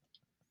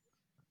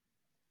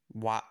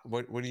 What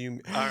do you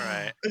mean? All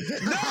right.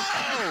 No!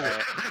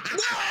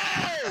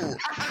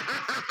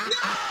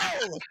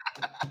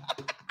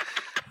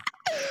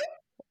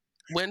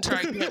 Winter,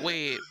 I can't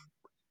wait.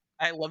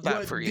 I love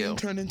that for you. Being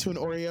turned into an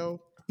Oreo.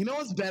 You know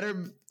what's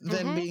better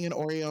than being an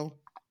Oreo?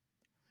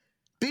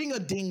 Being a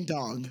ding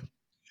dong.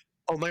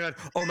 Oh my god!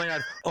 Oh my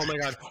god! Oh my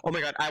god! Oh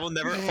my god! I will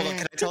never. Hold on.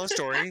 Can I tell a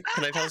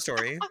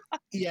story?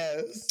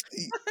 Yes.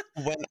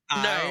 When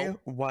I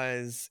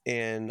was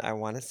in, I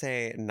want to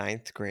say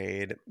 9th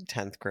grade,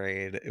 10th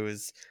grade. It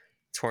was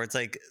towards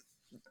like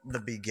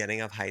the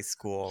beginning of high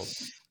school.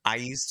 I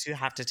used to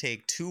have to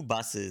take 2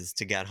 buses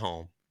to get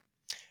home,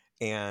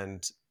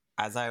 and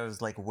as I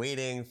was like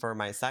waiting for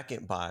my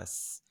second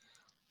bus,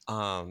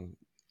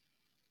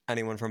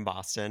 anyone from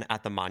Boston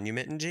at the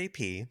Monument in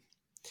JP.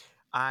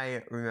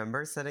 I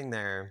remember sitting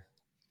there,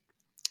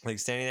 like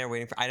standing there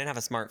waiting for, I didn't have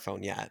a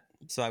smartphone yet.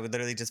 So I would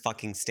literally just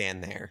fucking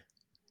stand there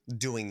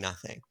doing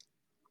nothing,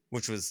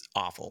 which was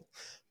awful.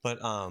 But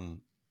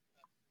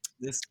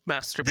this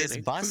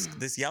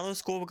yellow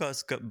school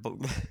bus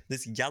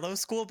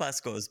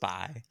goes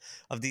by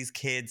of these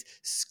kids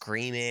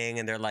screaming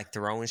and they're like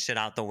throwing shit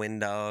out the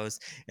windows.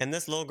 And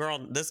this little girl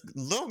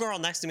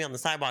next to me on the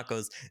sidewalk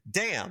goes,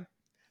 "Damn,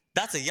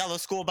 that's a yellow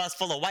school bus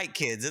full of white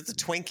kids. It's a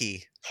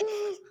Twinkie."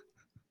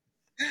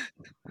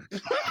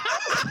 And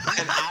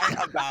I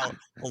about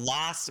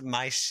lost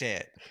my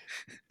shit.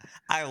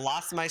 I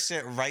lost my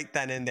shit right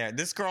then and there.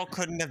 This girl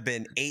couldn't have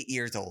been 8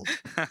 years old.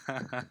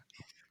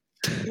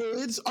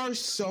 Kids are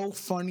so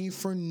funny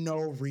for no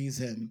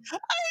reason.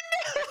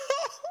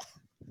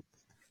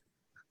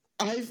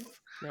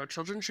 No,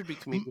 children should be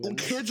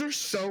comedians. Kids are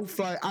so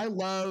fun. I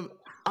love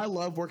I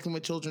love working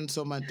with children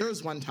so much. There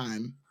was one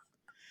time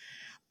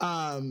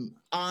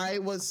I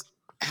was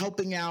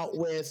helping out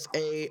with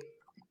a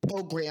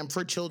program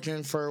for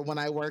children for when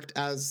I worked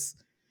as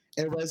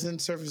a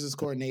resident services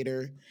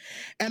coordinator.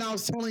 And I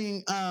was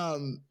telling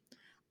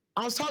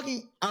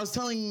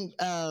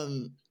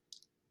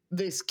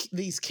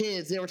these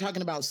kids, they were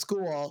talking about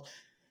school.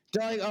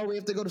 They're like, oh, we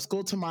have to go to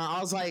school tomorrow.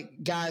 I was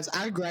like, guys,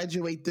 I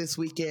graduate this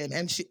weekend.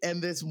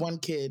 And this one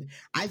kid,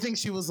 I think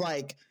she was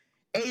like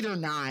 8 or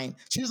 9.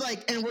 She was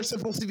like, and we're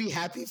supposed to be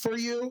happy for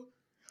you.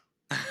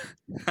 I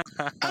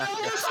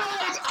was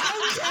like,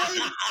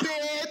 okay,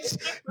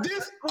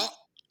 bitch.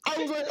 I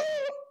was like,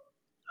 oh.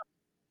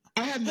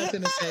 I had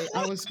nothing to say.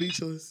 I was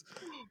speechless.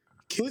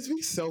 Kids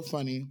be so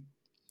funny.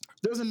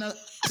 There's another.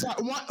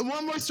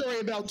 One more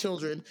story about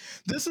children.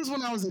 This is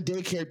when I was a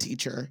daycare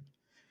teacher.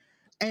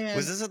 And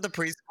was this at the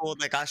preschool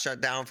that got shut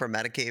down for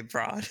Medicaid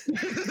fraud?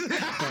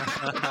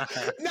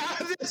 No,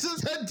 this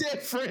is a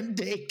different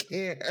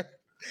daycare.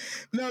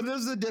 No,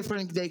 this is a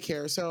different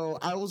daycare. So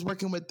I was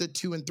working with the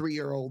 2 and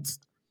 3-year-olds.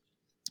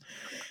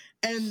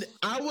 And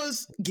I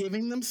was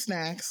giving them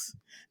snacks.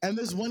 And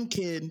this one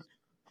kid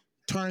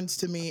turns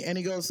to me and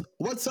he goes,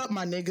 "What's up,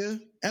 my nigga?"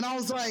 And I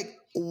was like,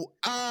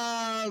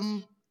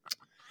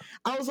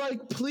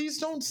 please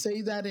don't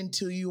say that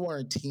until you are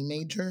a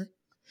teenager.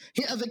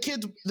 Yeah, the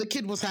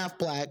kid was half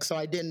black, so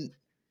I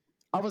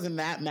wasn't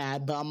that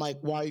mad, but I'm like,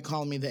 why are you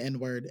calling me the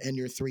N-word and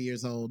you're 3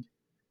 years old?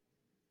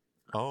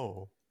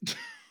 Oh.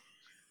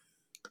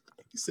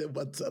 He said,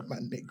 "What's up, my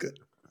nigga?"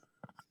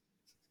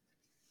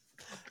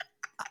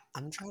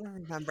 I'm trying to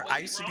remember. I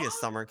used to be a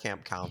summer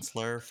camp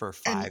counselor for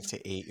 5 to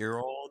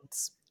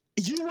 8-year-olds.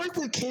 You work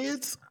with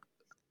kids?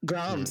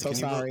 Girl, I'm so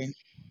sorry.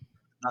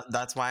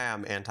 That's why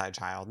I'm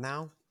anti-child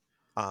now.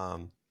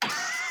 I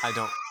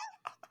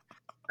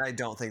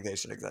don't think they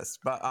should exist.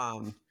 But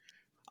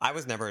I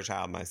was never a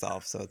child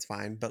myself, so it's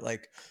fine. But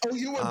like, oh,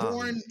 you were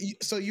born.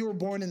 So you were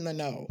born in the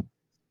know.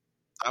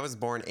 I was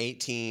born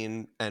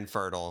 18 and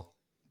fertile.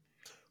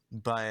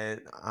 But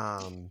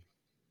I'm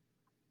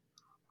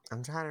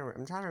trying to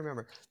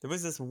remember. There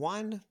was this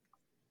one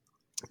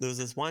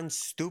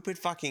stupid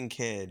fucking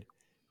kid.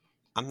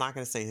 I'm not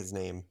gonna say his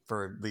name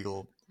for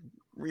legal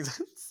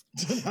reasons.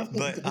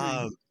 But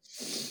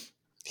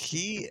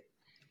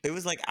it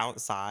was like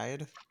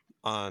outside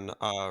on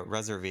a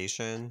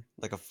reservation,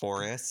 like a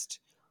forest.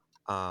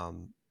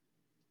 Then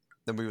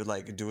we would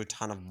like do a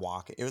ton of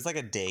walking. It was like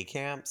a day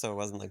camp, so it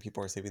wasn't like people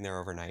were sleeping there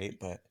overnight,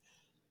 but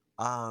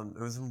it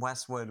was in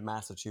Westwood,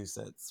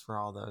 Massachusetts, for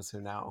all those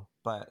who know.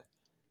 But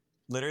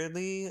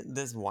literally,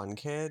 this one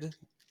kid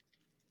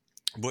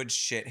would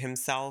shit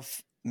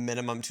himself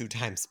minimum 2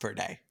 times per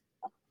day.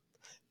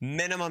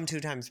 Minimum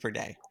 2 times per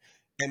day.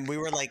 And we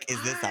were like,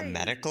 is this a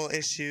medical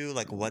issue?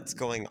 Like, what's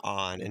going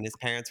on? And his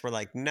parents were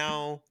like,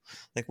 no.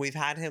 Like, we've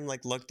had him,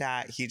 like, looked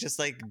at. He just,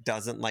 like,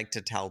 doesn't like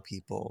to tell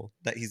people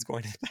that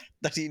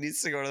that he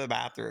needs to go to the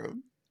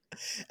bathroom.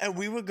 And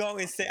we would go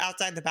and sit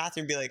outside the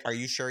bathroom and be like, are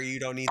you sure you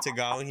don't need to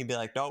go? And he'd be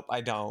like, nope,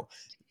 I don't.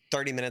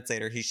 30 minutes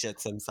later, he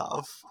shits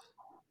himself.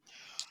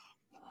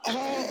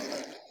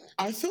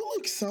 I feel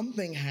like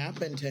something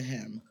happened to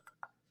him.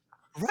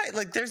 Right.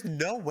 Like, there's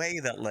no way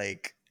that,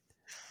 like,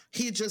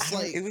 he just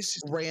like it was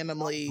just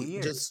randomly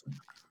just.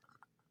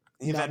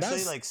 He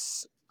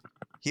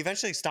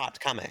eventually stopped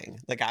coming.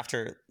 Like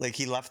after, like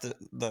he left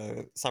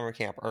the summer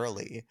camp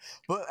early,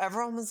 but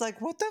everyone was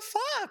like, "What the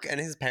fuck?" And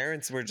his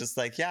parents were just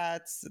like, "Yeah,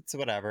 it's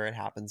whatever. It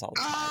happens all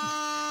the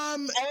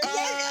time."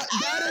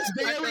 That is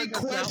very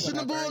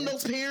questionable, and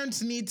those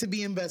parents need to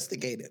be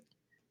investigated.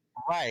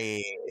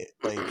 Right.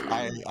 Like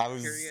I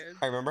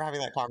remember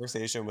having that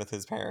conversation with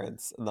his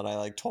parents, and then I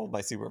like told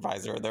my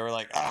supervisor, and they were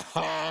like,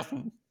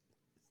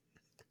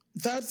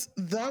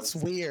 That's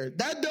weird.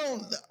 That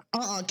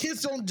don't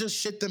kids don't just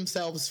shit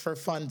themselves for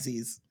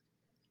funsies.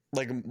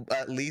 Like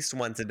at least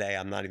once a day.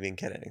 I'm not even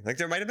kidding. Like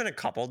there might have been a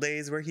couple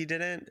days where he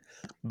didn't,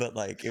 but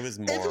like it was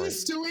more. If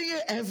he's doing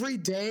it every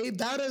day,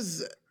 that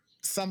is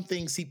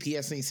something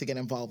CPS needs to get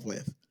involved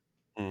with.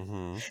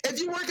 Mm-hmm. If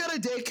you work at a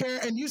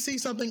daycare and you see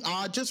something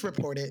odd, just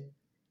report it.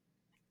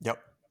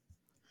 Yep.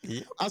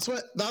 That's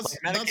what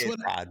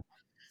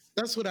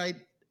I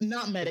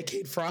not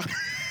Medicaid fraud.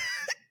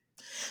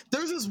 There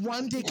was this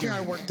one daycare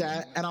I worked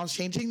at, and I was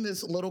changing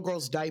this little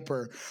girl's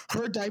diaper.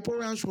 Her diaper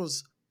rash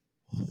was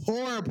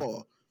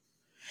horrible.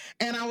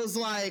 And I was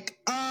like,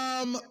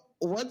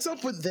 what's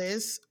up with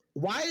this?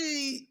 Why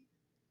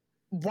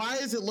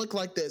does it look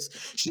like this?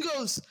 She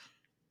goes,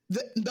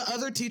 the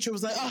other teacher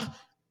was like,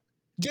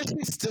 does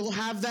we still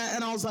have that?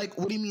 And I was like,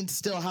 what do you mean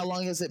still? How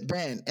long has it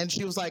been? And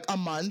she was like, a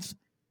month.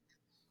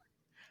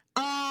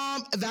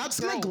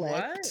 That's neglect.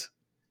 What?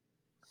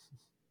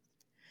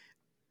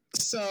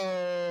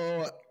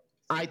 So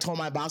I told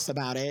my boss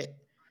about it,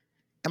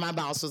 and my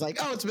boss was like,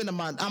 "Oh, it's been a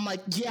month." I'm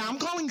like, "Yeah, I'm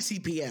calling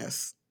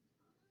CPS."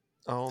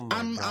 Oh my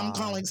God. I'm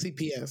calling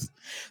CPS.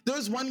 There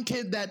was one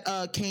kid that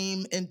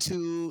came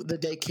into the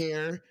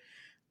daycare,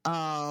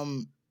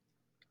 and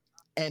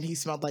he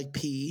smelled like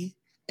pee,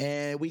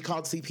 and we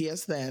called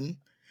CPS then.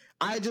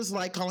 I just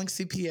like calling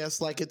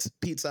CPS like it's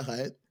Pizza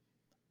Hut.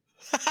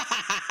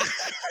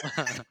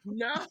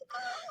 No.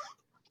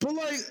 But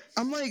like,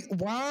 I'm like,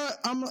 why?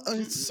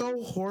 It's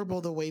so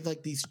horrible the way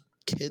like these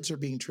kids are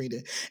being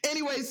treated.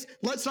 Anyways,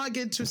 let's not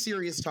get into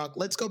serious talk.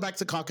 Let's go back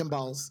to cock and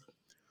balls.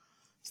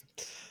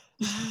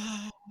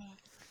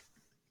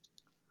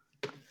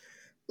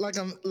 Like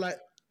I'm like,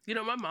 you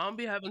know, my mom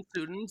be having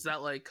students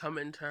that like come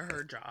into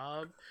her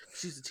job.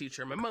 She's a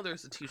teacher. My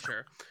mother's a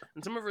teacher,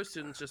 and some of her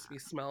students just be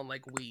smelling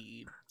like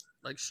weed,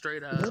 like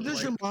straight up. what does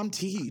like, your mom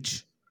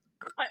teach?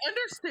 I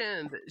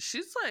understand.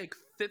 She's like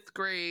 5th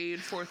grade,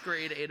 4th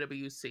grade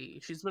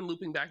AWC. She's been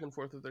looping back and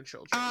forth with her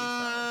children.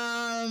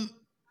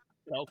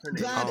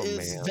 That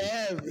is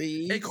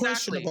very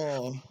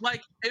questionable.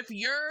 Like, if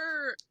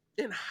you're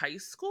in high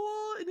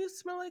school and you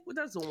smell like,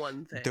 that's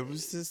one thing. There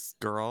was this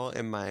girl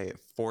in my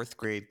 4th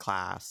grade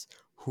class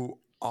who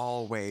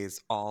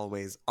always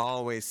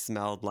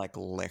smelled like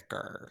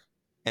liquor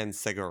and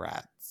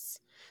cigarettes.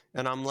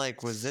 And I'm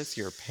like, was this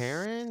your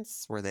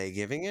parents? Were they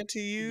giving it to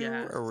you?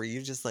 Yes. Or were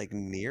you just like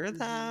near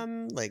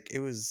them? Like it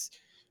was,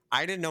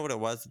 I didn't know what it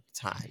was at the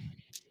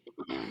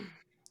time.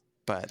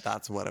 But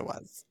that's what it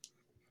was.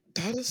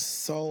 That is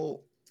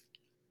so...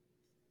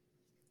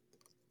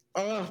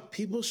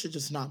 people should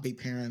just not be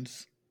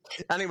parents.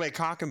 Anyway,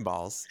 cock and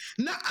balls.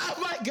 No, oh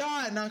my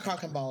God, not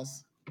cock and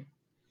balls.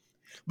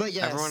 But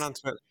yes. Everyone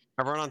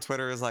on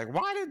Twitter is like,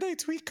 why did they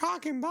tweet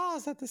cock and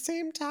balls at the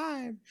same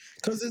time?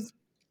 Because it's...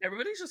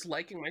 Everybody's just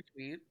liking my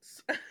tweets.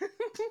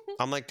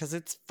 I'm like, because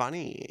it's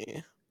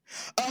funny.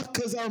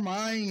 Because our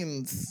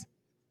minds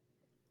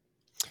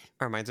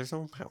are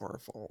so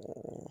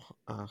powerful.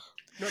 No,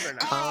 they're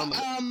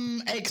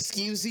not.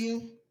 Excuse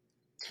you?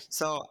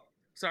 So...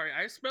 Sorry,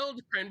 I spilled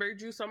cranberry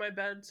juice on my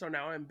bed, so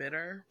now I'm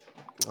bitter.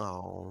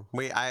 Oh,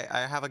 wait,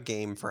 I have a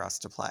game for us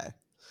to play.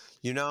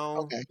 You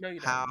know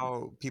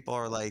how people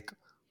are like,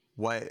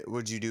 what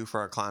would you do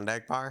for a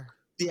Klondike bar?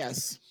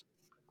 Yes.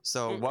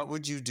 So what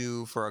would you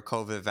do for a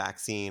COVID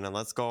vaccine? And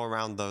let's go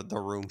around the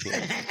room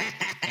here.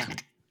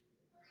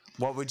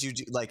 What would you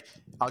do? Like,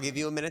 I'll give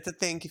you a minute to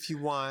think if you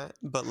want,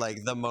 but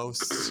like the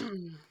most,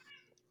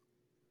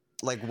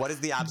 like what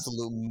is the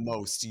absolute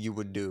most you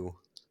would do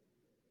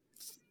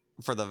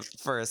for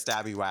a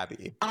stabby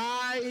wabby?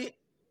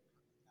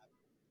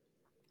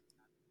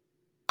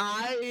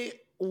 I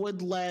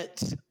would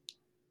let...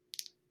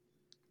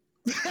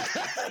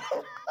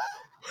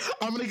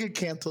 I'm gonna get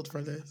canceled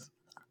for this.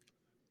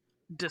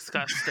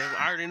 Disgusting.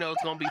 I already know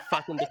it's gonna be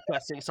fucking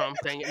disgusting, so I'm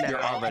saying it now.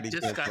 You're already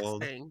disgusting.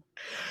 Canceled.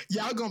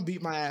 Y'all gonna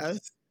beat my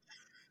ass.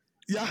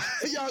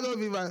 Y'all gonna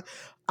beat my...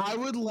 I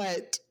would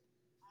let...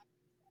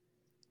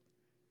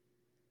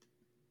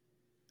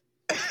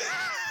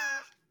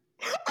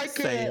 I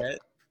could say it.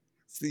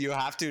 So you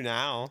have to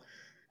now.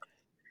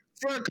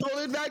 For a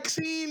COVID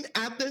vaccine,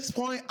 at this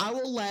point, I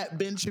will let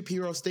Ben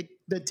Shapiro stick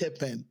the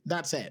tip in.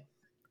 That's it.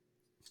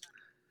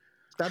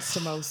 That's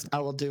the most I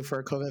will do for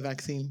a COVID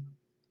vaccine.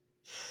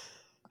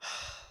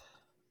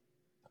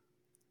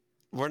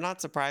 We're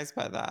not surprised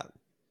by that.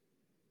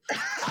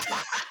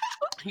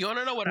 You want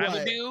to know what I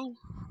would do?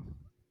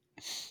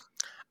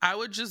 I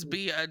would just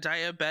be a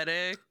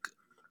diabetic,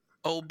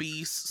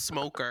 obese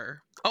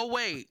smoker. Oh,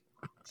 wait.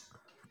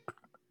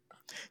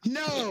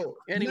 No.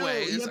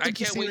 Anyways, I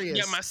can't wait to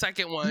get my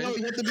second one. No,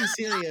 you have to be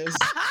serious.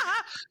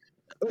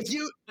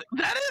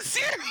 That is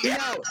serious.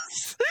 No.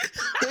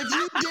 If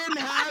you didn't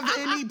have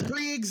any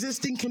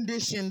pre-existing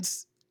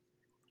conditions.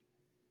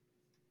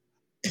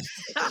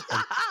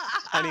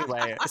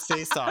 Anyway,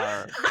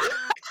 Cesar,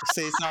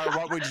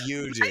 what would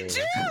you do? I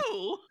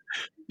do.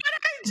 But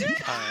I do.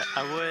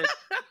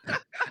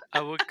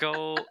 I would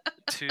go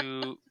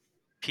to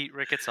Pete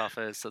Ricketts'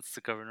 office. That's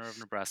the governor of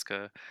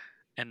Nebraska,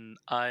 and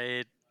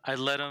I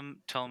let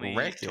him tell me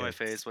to my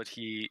face what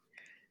he...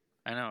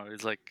 I know,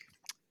 it's like,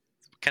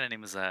 what kind of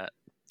name is that?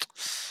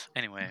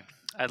 Anyway,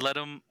 I let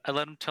him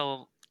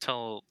tell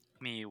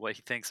me what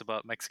he thinks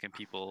about Mexican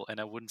people, and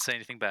I wouldn't say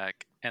anything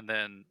back, and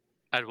then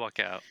I'd walk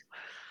out.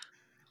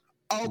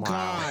 Oh, wow.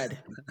 God.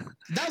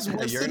 That's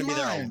worse than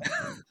mine.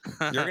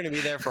 You're going to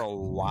be there for a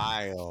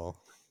while.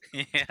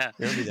 Yeah.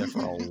 You're going to be there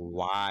for a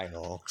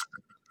while.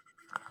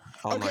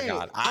 Oh, my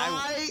God.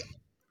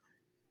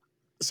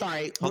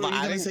 Sorry. Hold on.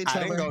 I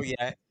didn't go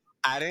yet.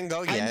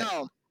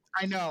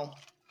 I know.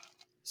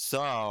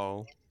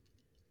 So,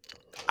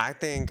 I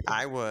think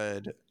I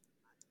would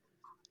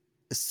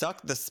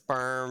suck the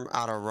sperm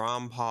out of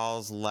Ron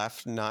Paul's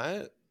left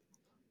nut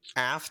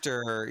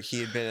after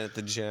he had been at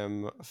the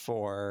gym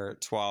for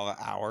 12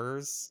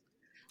 hours.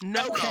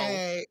 No.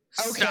 Okay.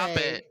 Stop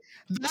it.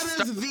 That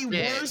is the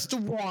worst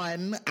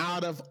one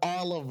out of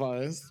all of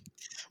us.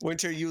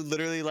 Winter, you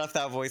literally left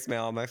that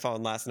voicemail on my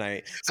phone last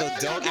night. So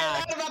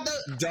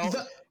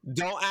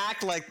don't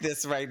act like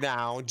this right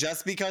now.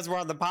 Just because we're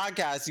on the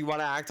podcast, you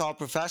want to act all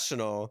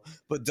professional.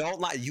 But don't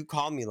lie. You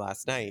called me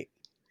last night.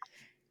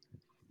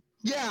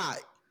 Yeah.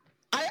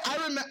 I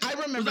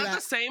remember Was that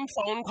the same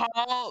phone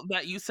call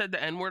that you said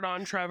the N-word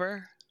on,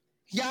 Trevor?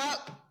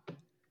 Yep.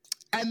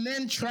 And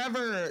then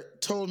Trevor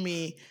told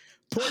me,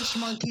 Porch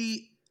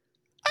Monkey.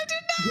 I did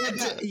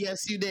not.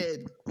 Yes, you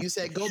did. You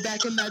said, go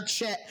back in that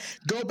shed.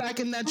 Go back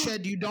in that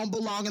shed. You don't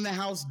belong in the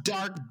house,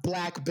 dark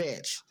black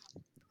bitch.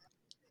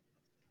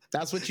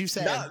 That's what you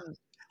said.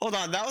 Hold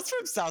on. That was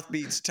from South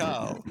Beach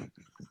Toe.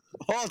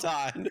 Hold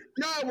on.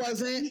 No, it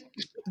wasn't.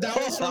 That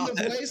was from the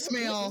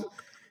voicemail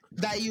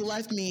that you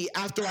left me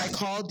after I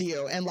called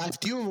you and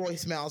left you a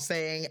voicemail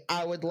saying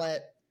I would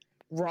let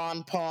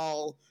Ron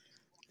Paul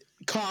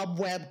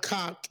cobweb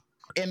cock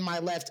in my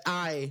left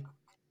eye.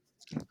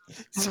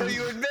 So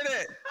you admit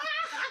it.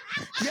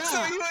 Yeah. So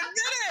you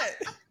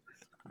admit it.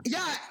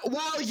 Yeah.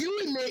 While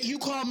you admit you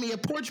called me a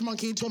porch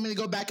monkey and told me to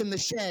go back in the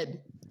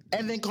shed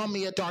and then called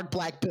me a dark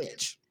black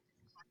bitch.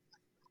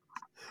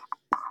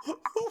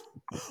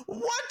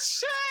 What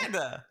shed?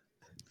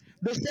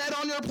 The shed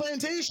on your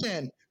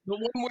plantation. The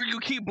one where you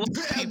keep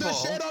black people. The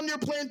shed on your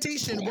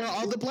plantation where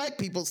all the black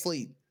people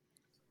sleep.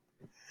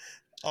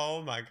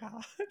 Oh my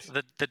god.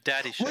 The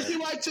daddy shed. Would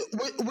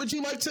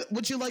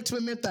you like to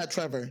admit that,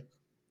 Trevor?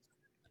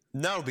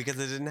 No, because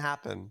it didn't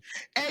happen.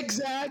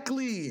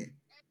 Exactly.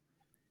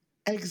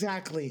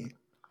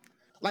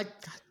 Like,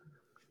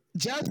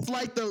 just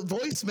like the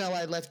voicemail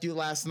I left you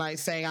last night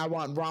saying I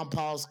want Ron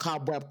Paul's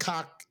cobweb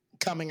cock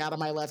coming out of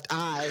my left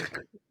eye.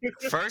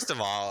 First of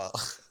all,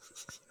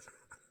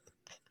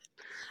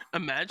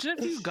 imagine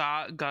if you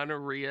got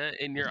gonorrhea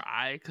in your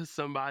eye because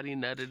somebody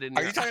nutted in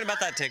your are you talking about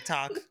that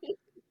TikTok?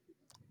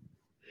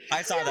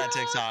 I saw that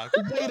TikTok.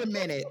 Wait a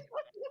minute.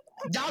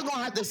 Y'all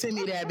gonna have to send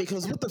me that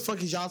because what the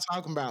fuck is y'all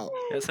talking about?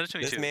 Yeah, send it to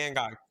me This too. man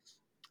got.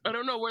 I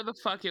don't know where the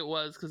fuck it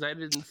was because I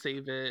didn't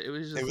save it. It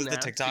was just It was the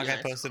nasty. TikTok I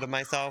posted of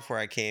myself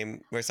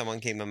where someone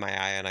came in my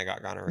eye and I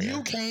got gonorrhea.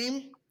 You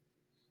came?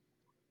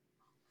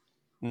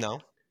 No,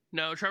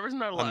 No, Trevor's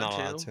not allowed, I'm not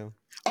allowed to.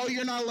 Oh,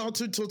 you're not allowed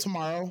to till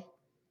tomorrow?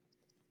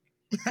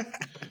 No,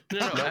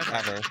 Nope,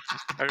 ever.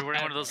 Are you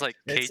wearing one of those like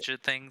It's- cage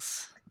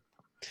things?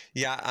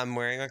 Yeah, I'm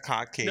wearing a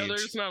cock cage. no, they're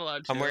just not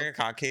allowed to. I'm wearing a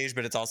cock cage,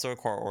 but it's also a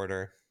court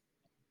order.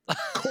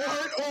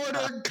 Court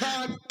order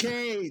cock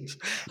cage.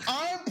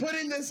 I'm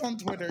putting this on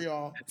Twitter,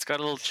 y'all. It's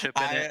got a little chip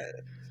in it.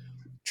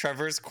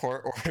 Trevor's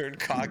court ordered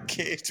cock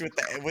cage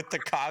with the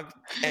cock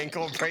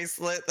ankle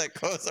bracelet that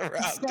goes around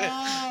it.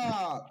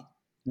 Stop.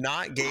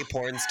 Not gay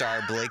porn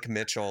star Blake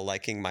Mitchell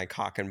liking my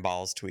cock and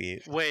balls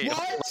tweet. Wait, What?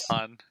 hold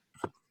on.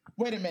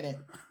 Wait a minute.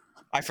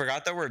 I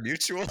forgot that we're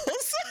mutuals.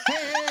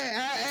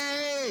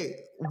 Hey.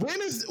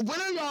 When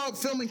are y'all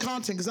filming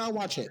content? Because I'll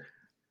watch it.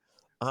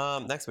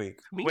 Next week.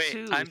 Me Wait,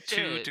 too, I'm 2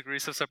 shit.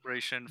 degrees of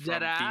separation from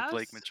Dead the ass?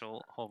 Blake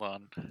Mitchell. Hold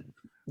on.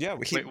 Yeah,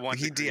 he Wait, 1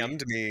 degree?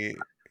 DM'd me.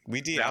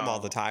 We DM all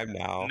the time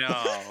now. No.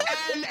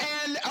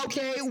 And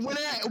okay, when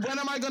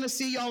am I going to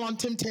see y'all on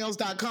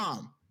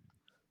timtails.com?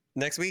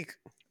 Next week.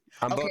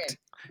 I'm Okay. booked.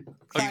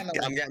 Finally.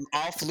 I'm getting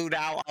all flued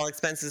out. All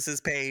expenses is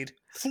paid.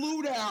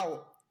 Flued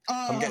out.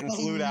 I'm getting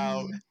flued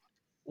out.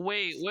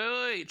 Wait,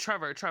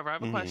 Trevor, I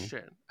have a Mhm.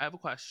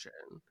 question.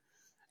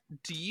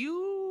 Do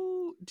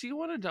you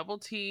want to double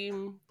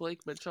team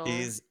Blake Mitchell?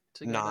 He's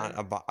together? not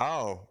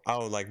a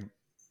like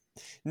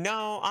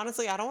no,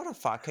 honestly, I don't want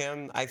to fuck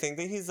him. I think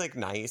that he's like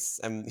nice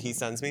and he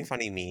sends me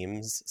funny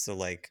memes. So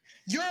like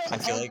I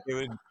feel like it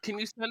would Can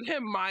you send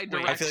him my Wait,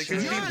 direction? I feel like it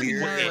would You're be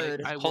a weird.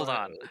 nerd. I Hold would.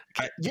 on.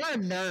 You're a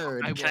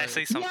nerd. I Can I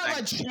say You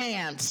have something? a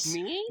chance.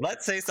 Me?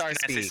 Let Cesar Can I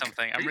say speak.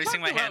 something? Are I'm you raising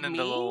my talking hand about in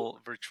the me? little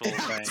virtual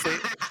thing.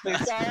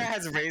 Cesar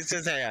has raised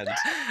his hand.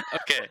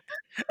 Okay.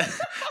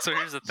 So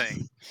here's the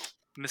thing.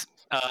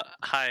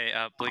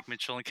 Hi, Blake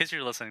Mitchell. In case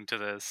you're listening to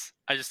this,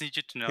 I just need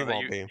you to know He that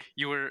won't be.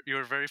 you were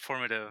very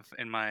formative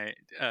in my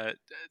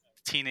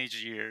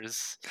teenage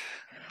years.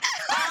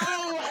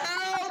 Oh,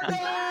 hell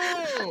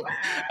no!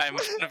 I'm a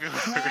fan of your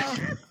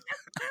work.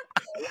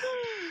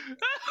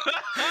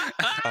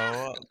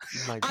 Oh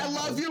my god. I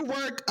love your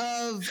work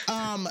of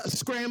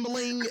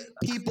scrambling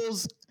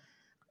people's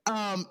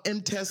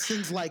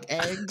intestines like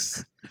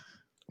eggs.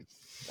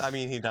 I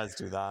mean, he does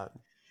do that.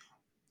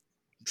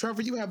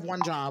 Trevor, you have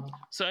one job.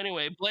 So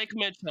anyway, Blake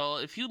Mitchell,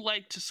 if you'd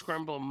like to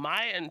scramble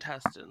my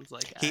intestines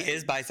like He eggs,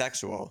 is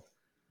bisexual.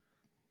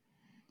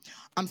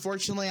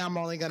 Unfortunately, I'm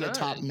only going to Good.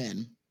 top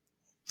men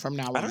from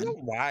now I don't know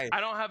on. why.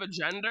 I don't have a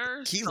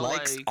gender. He so,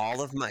 likes like,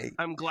 all of my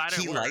I'm glad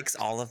he it works. likes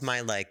all of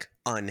my like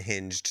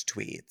unhinged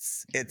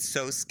tweets. It's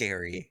so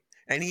scary.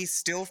 And he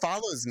still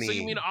follows me. So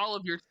you mean all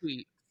of your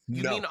tweets?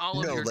 You no, mean all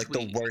of no, your like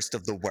tweets? the worst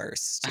of the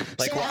worst.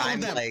 Like So where all I'm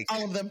of them, like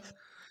all of them.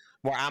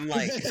 where I'm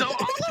like So all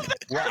of them.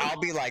 where I'll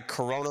be like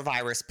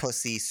coronavirus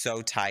pussy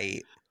so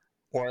tight.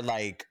 Or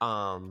like You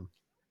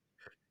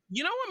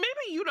know what?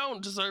 Maybe you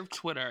don't deserve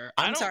Twitter.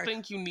 I'm I don't sorry.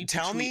 think you need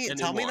tell to me tweet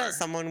tell me anymore. that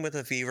someone with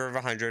a fever of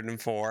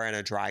 104 and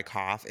a dry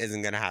cough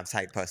isn't gonna have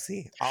tight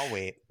pussy. I'll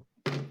wait.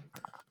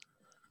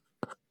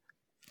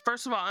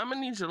 First of all, I'm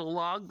gonna need you to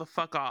log the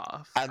fuck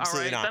off. Absolutely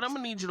all right? not. Then I'm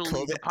gonna need you to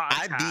leave the COVID,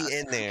 podcast. I'd be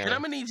in there. Then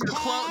I'm gonna need you to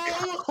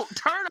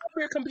turn off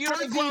your computer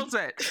and close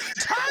it.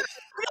 Turn off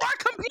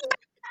your computer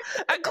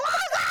and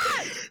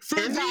close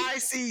it. In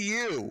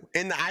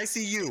the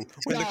ICU,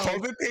 when the No.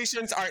 COVID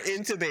patients are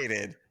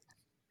intubated,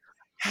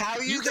 how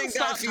you can think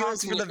that stop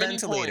feels for talking the at any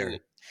ventilator?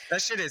 point.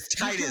 That shit is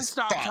You tight can as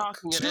stop fuck.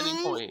 talking at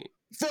any point.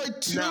 For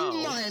 2 No.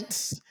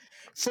 months,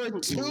 For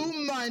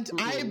 2 months,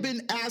 I've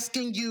been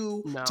asking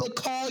you to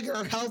call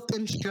your health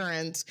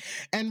insurance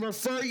and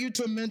refer you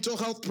to a mental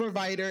health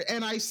provider,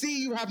 and I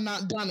see you have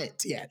not done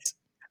it yet.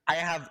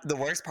 The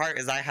worst part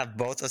is I have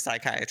both a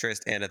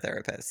psychiatrist and a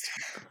therapist.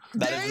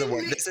 That is the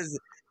worst.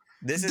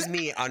 This is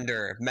me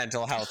under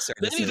mental health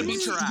services. They need to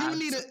beat your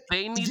ass.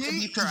 They need to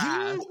beat your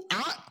ass.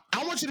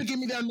 I want you to give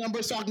me their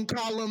number so I can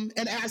call them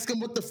and ask them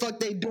what the fuck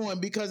they doing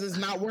because it's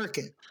not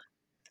working.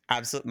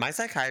 Absolutely. My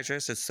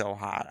psychiatrist is so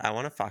hot. I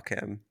want to fuck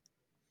him.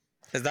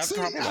 Is that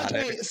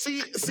problematic? Okay, see,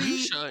 you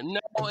should. No,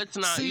 it's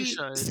not. You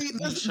should.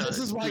 This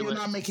is why you're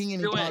not making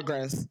any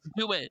progress.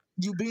 Do it.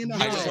 You being a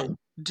hoe.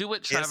 Do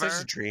it, Trevor.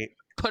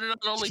 Put it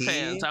on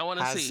OnlyFans. I want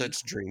to see. He has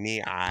such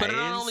dreamy eyes. Put it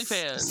on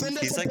OnlyFans. Send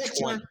us a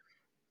picture.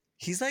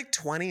 He's like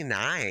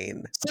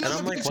 29. Send us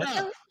a picture.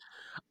 What?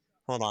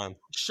 Hold on.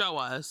 Show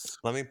us.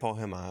 Let me pull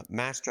him up.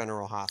 Mass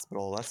General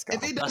Hospital. Let's go.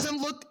 If he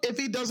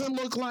doesn't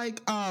look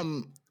like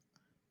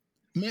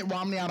Mitt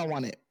Romney, I don't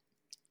want it.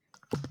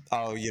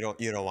 Oh, you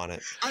don't want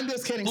it. I'm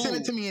just kidding. Send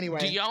it to me anyway.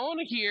 Do y'all want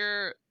to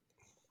hear?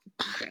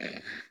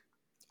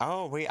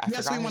 Oh wait,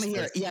 yes, we want to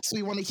hear it. Yes,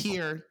 we want to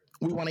hear.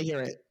 We want to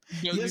hear it.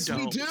 No, yes, you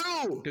don't. We do.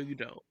 No, you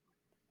don't.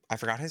 I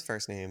forgot his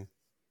first name.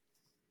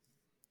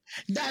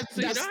 You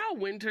know how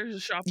Winter's a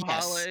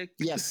shopaholic?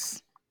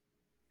 Yes.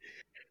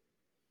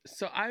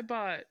 So I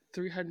bought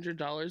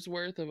 $300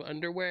 worth of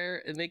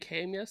underwear, and they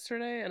came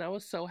yesterday, and I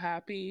was so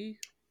happy.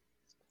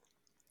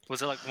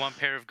 Was it like one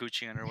pair of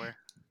Gucci underwear?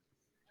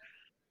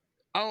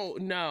 Oh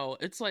no,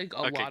 it's like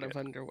a lot of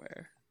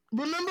underwear.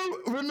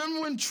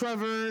 Remember when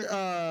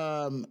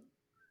Trevor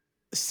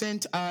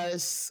sent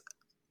us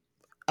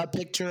a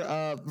picture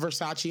of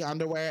Versace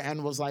underwear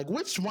and was like,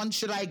 which one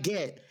should I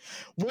get?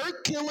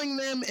 We're killing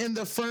them in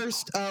the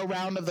first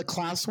round of the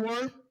class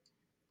war.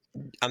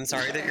 I'm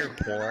sorry that you're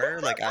poor.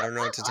 Like, I don't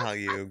know what to tell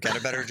you. Get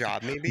a better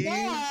job, maybe?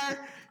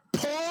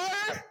 Poor?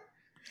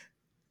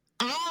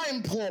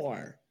 I'm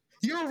poor.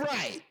 You're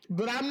right,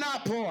 but I'm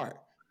not poor.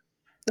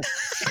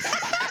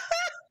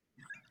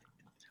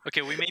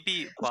 Okay, we may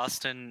be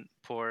Boston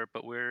poor,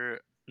 but we're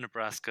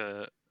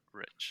Nebraska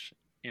rich.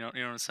 You know what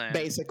I'm saying?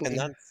 Basically.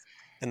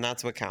 And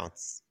that's what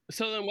counts.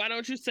 So then why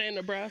don't you say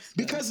Nebraska?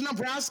 Because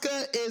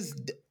Nebraska is...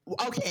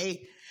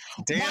 Okay.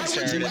 Damn, why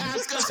Sheridan. would you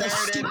ask us a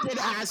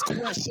stupid-ass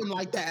question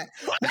like that?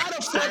 Why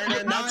the fuck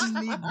is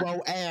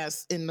non-Negro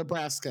ass in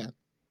Nebraska?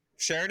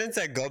 Sheridan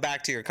said, go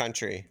back to your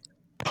country.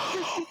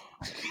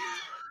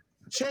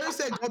 Sheridan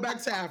said, go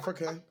back to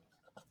Africa.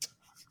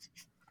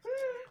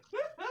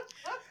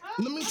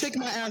 Let me take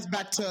my ass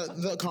back to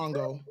the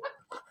Congo.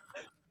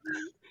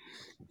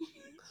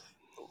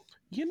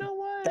 You know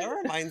what? That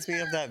reminds me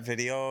of that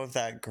video of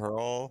that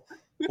girl.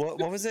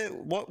 What was it?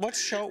 What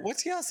show? What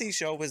TLC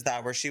show was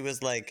that where she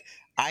was like,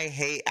 I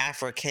hate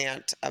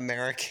Africant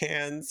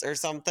Americans or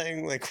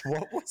something? Like,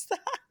 what was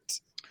that?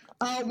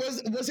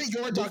 Was it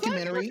your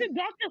documentary? Was it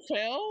Dr.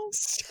 Phil?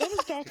 That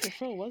was Dr.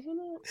 Phil, wasn't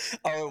it?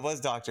 Oh, it was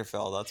Dr.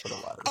 Phil. That's what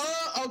it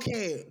was.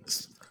 Okay.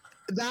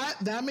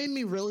 That made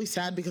me really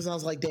sad because I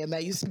was like, damn,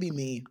 that used to be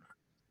me.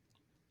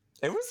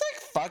 It was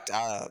like fucked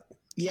up.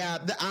 Yeah,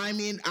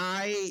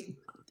 I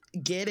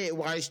get it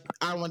why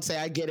I won't say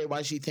I get it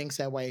why she thinks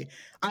that way.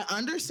 I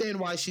understand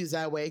why she's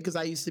that way because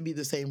I used to be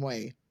the same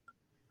way.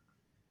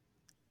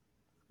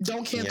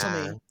 Don't cancel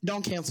me.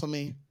 Don't cancel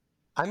me.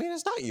 I mean,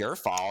 it's not your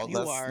fault.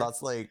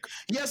 That's like...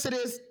 Yes, it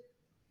is.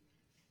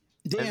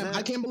 Damn,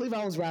 I can't believe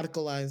I was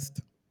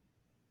radicalized.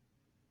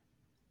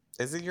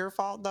 Is it your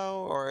fault,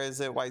 though? Or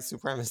is it white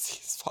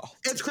supremacy's fault?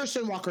 It's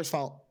Christian Walker's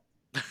fault.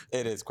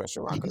 It is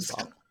Christian Walker's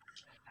fault.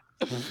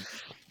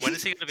 When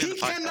is he going to be in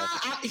the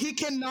podcast? He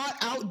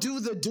cannot outdo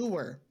the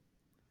doer.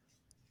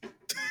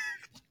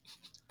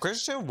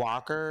 Christian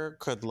Walker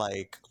could,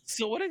 like...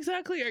 So what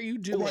exactly are you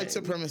doing? White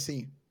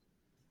supremacy.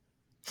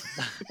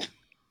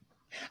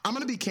 I'm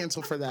going to be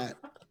canceled for that.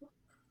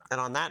 And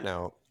on that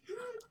note,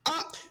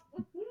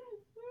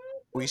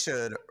 we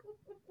should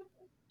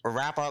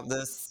wrap up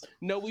this.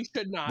 No, we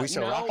should not. We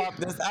should wrap up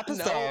this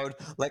episode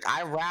like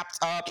I wrapped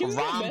up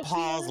Ron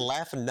Paul's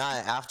left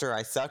nut after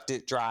I sucked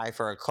it dry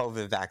for a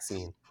COVID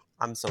vaccine.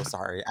 I'm so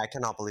sorry. I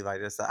cannot believe I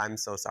just said. I'm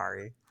so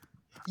sorry.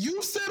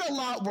 You said a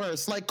lot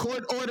worse, like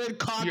court-ordered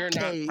cock you're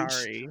cage. Not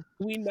sorry.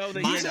 We know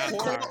that you you're said not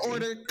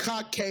court-ordered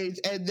cock cage,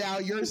 and now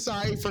you're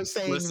sorry for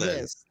saying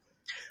this.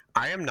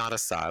 I am not a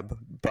sub,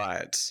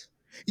 but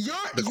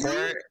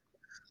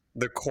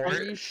the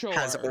court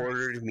has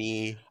ordered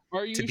me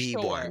to be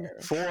one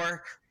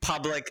for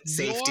public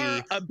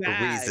safety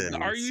reasons.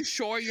 Are you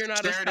sure you're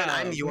not a sub?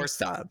 I'm your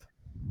sub.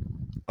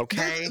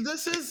 Okay.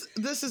 This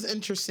is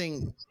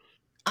interesting.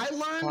 I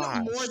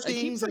learn more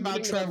things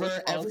about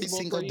Trevor every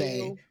single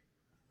day.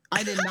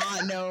 I did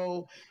not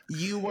know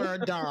you were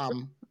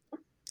dumb.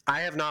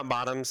 I have not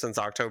bottomed since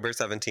October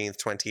 17th,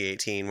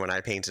 2018, when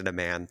I painted a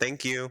man.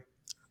 Thank you.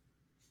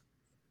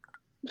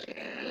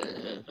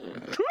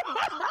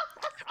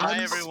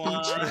 Hi,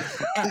 everyone.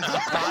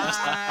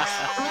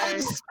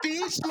 I'm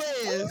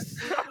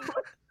speechless.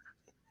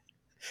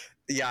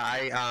 Yeah,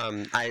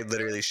 I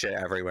literally shit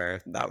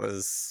everywhere. That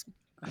was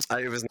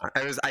It was not.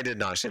 I did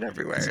not shit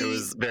everywhere. It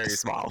was very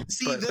small.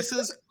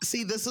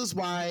 This is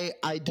why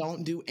I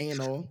don't do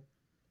anal.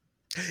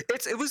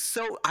 It was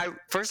so.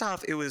 First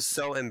off, it was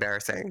so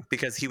embarrassing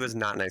because he was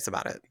not nice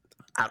about it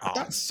at all.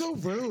 That's so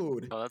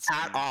rude. Oh, that's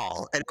At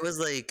all, and it was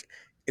like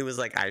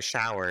I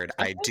showered,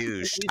 I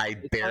douched, I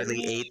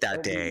barely ate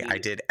that day. I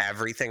did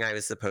everything I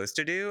was supposed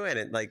to do, and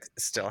it like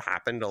still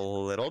happened a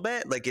little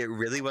bit. Like it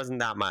really wasn't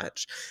that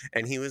much,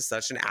 and he was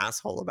such an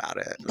asshole about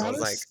it. And I was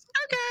like,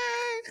 okay.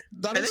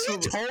 And then he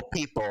told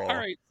people. All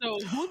right, so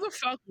who the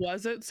fuck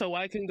was it? So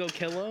I can go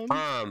kill him.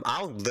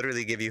 I'll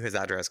literally give you his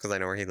address because I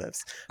know where he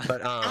lives.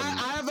 But I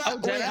have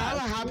a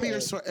happier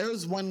story. It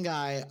was one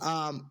guy. He's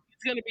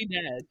gonna be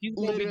dead. He's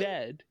gonna be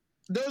dead.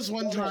 There was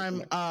one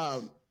time.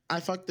 I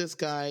fucked this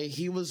guy.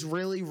 He was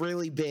really,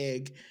 really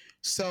big.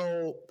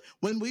 So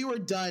when we were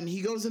done,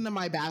 he goes into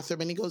my bathroom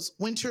and he goes,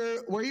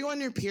 "Winter, were you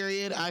on your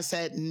period?" I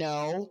said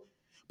no,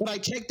 but I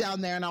checked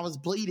down there and I was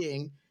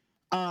bleeding.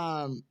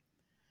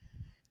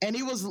 And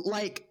he was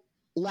like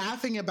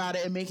laughing about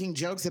it and making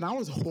jokes, and I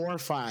was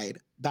horrified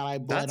that I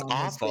bled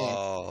on his dick.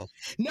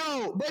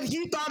 No, but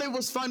he thought it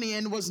was funny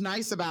and was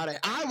nice about it.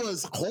 I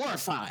was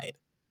horrified,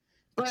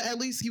 but at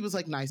least he was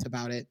like nice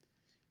about it.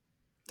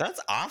 That's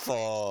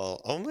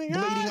awful. Oh my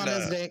god, bleeding on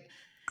his dick.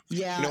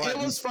 Yeah, you know it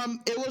was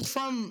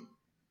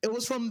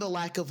from the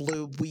lack of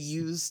lube we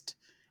used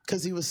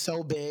because he was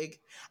so big.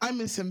 I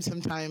miss him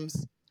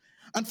sometimes.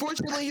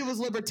 Unfortunately, he was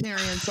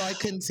libertarian, so I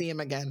couldn't see him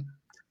again.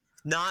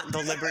 Not the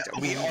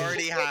we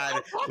already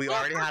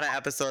had an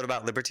episode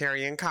about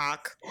libertarian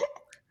cock.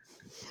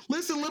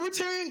 Listen,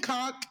 libertarian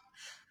cock.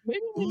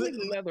 Maybe we'll make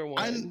another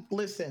one.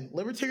 Listen,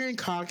 libertarian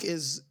cock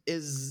is.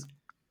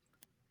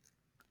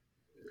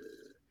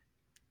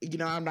 You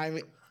know,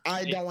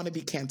 I don't want to be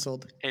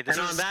canceled. Hey, and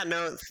on that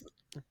note,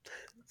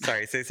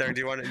 sorry, Cesar,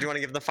 do you want to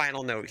give the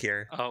final note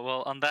here? Oh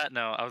well, on that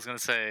note, I was gonna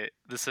say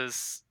this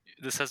has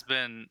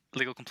been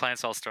Legal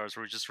Compliance All Stars,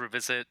 where we just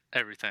revisit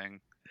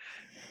everything.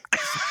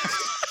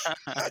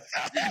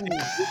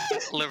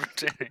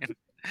 Libertarian.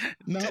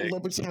 Not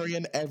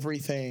libertarian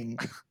everything.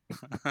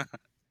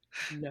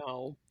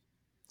 No.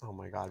 Oh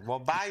my god. Well,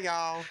 bye,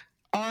 y'all.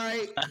 All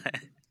right.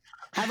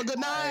 Have a good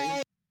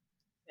night.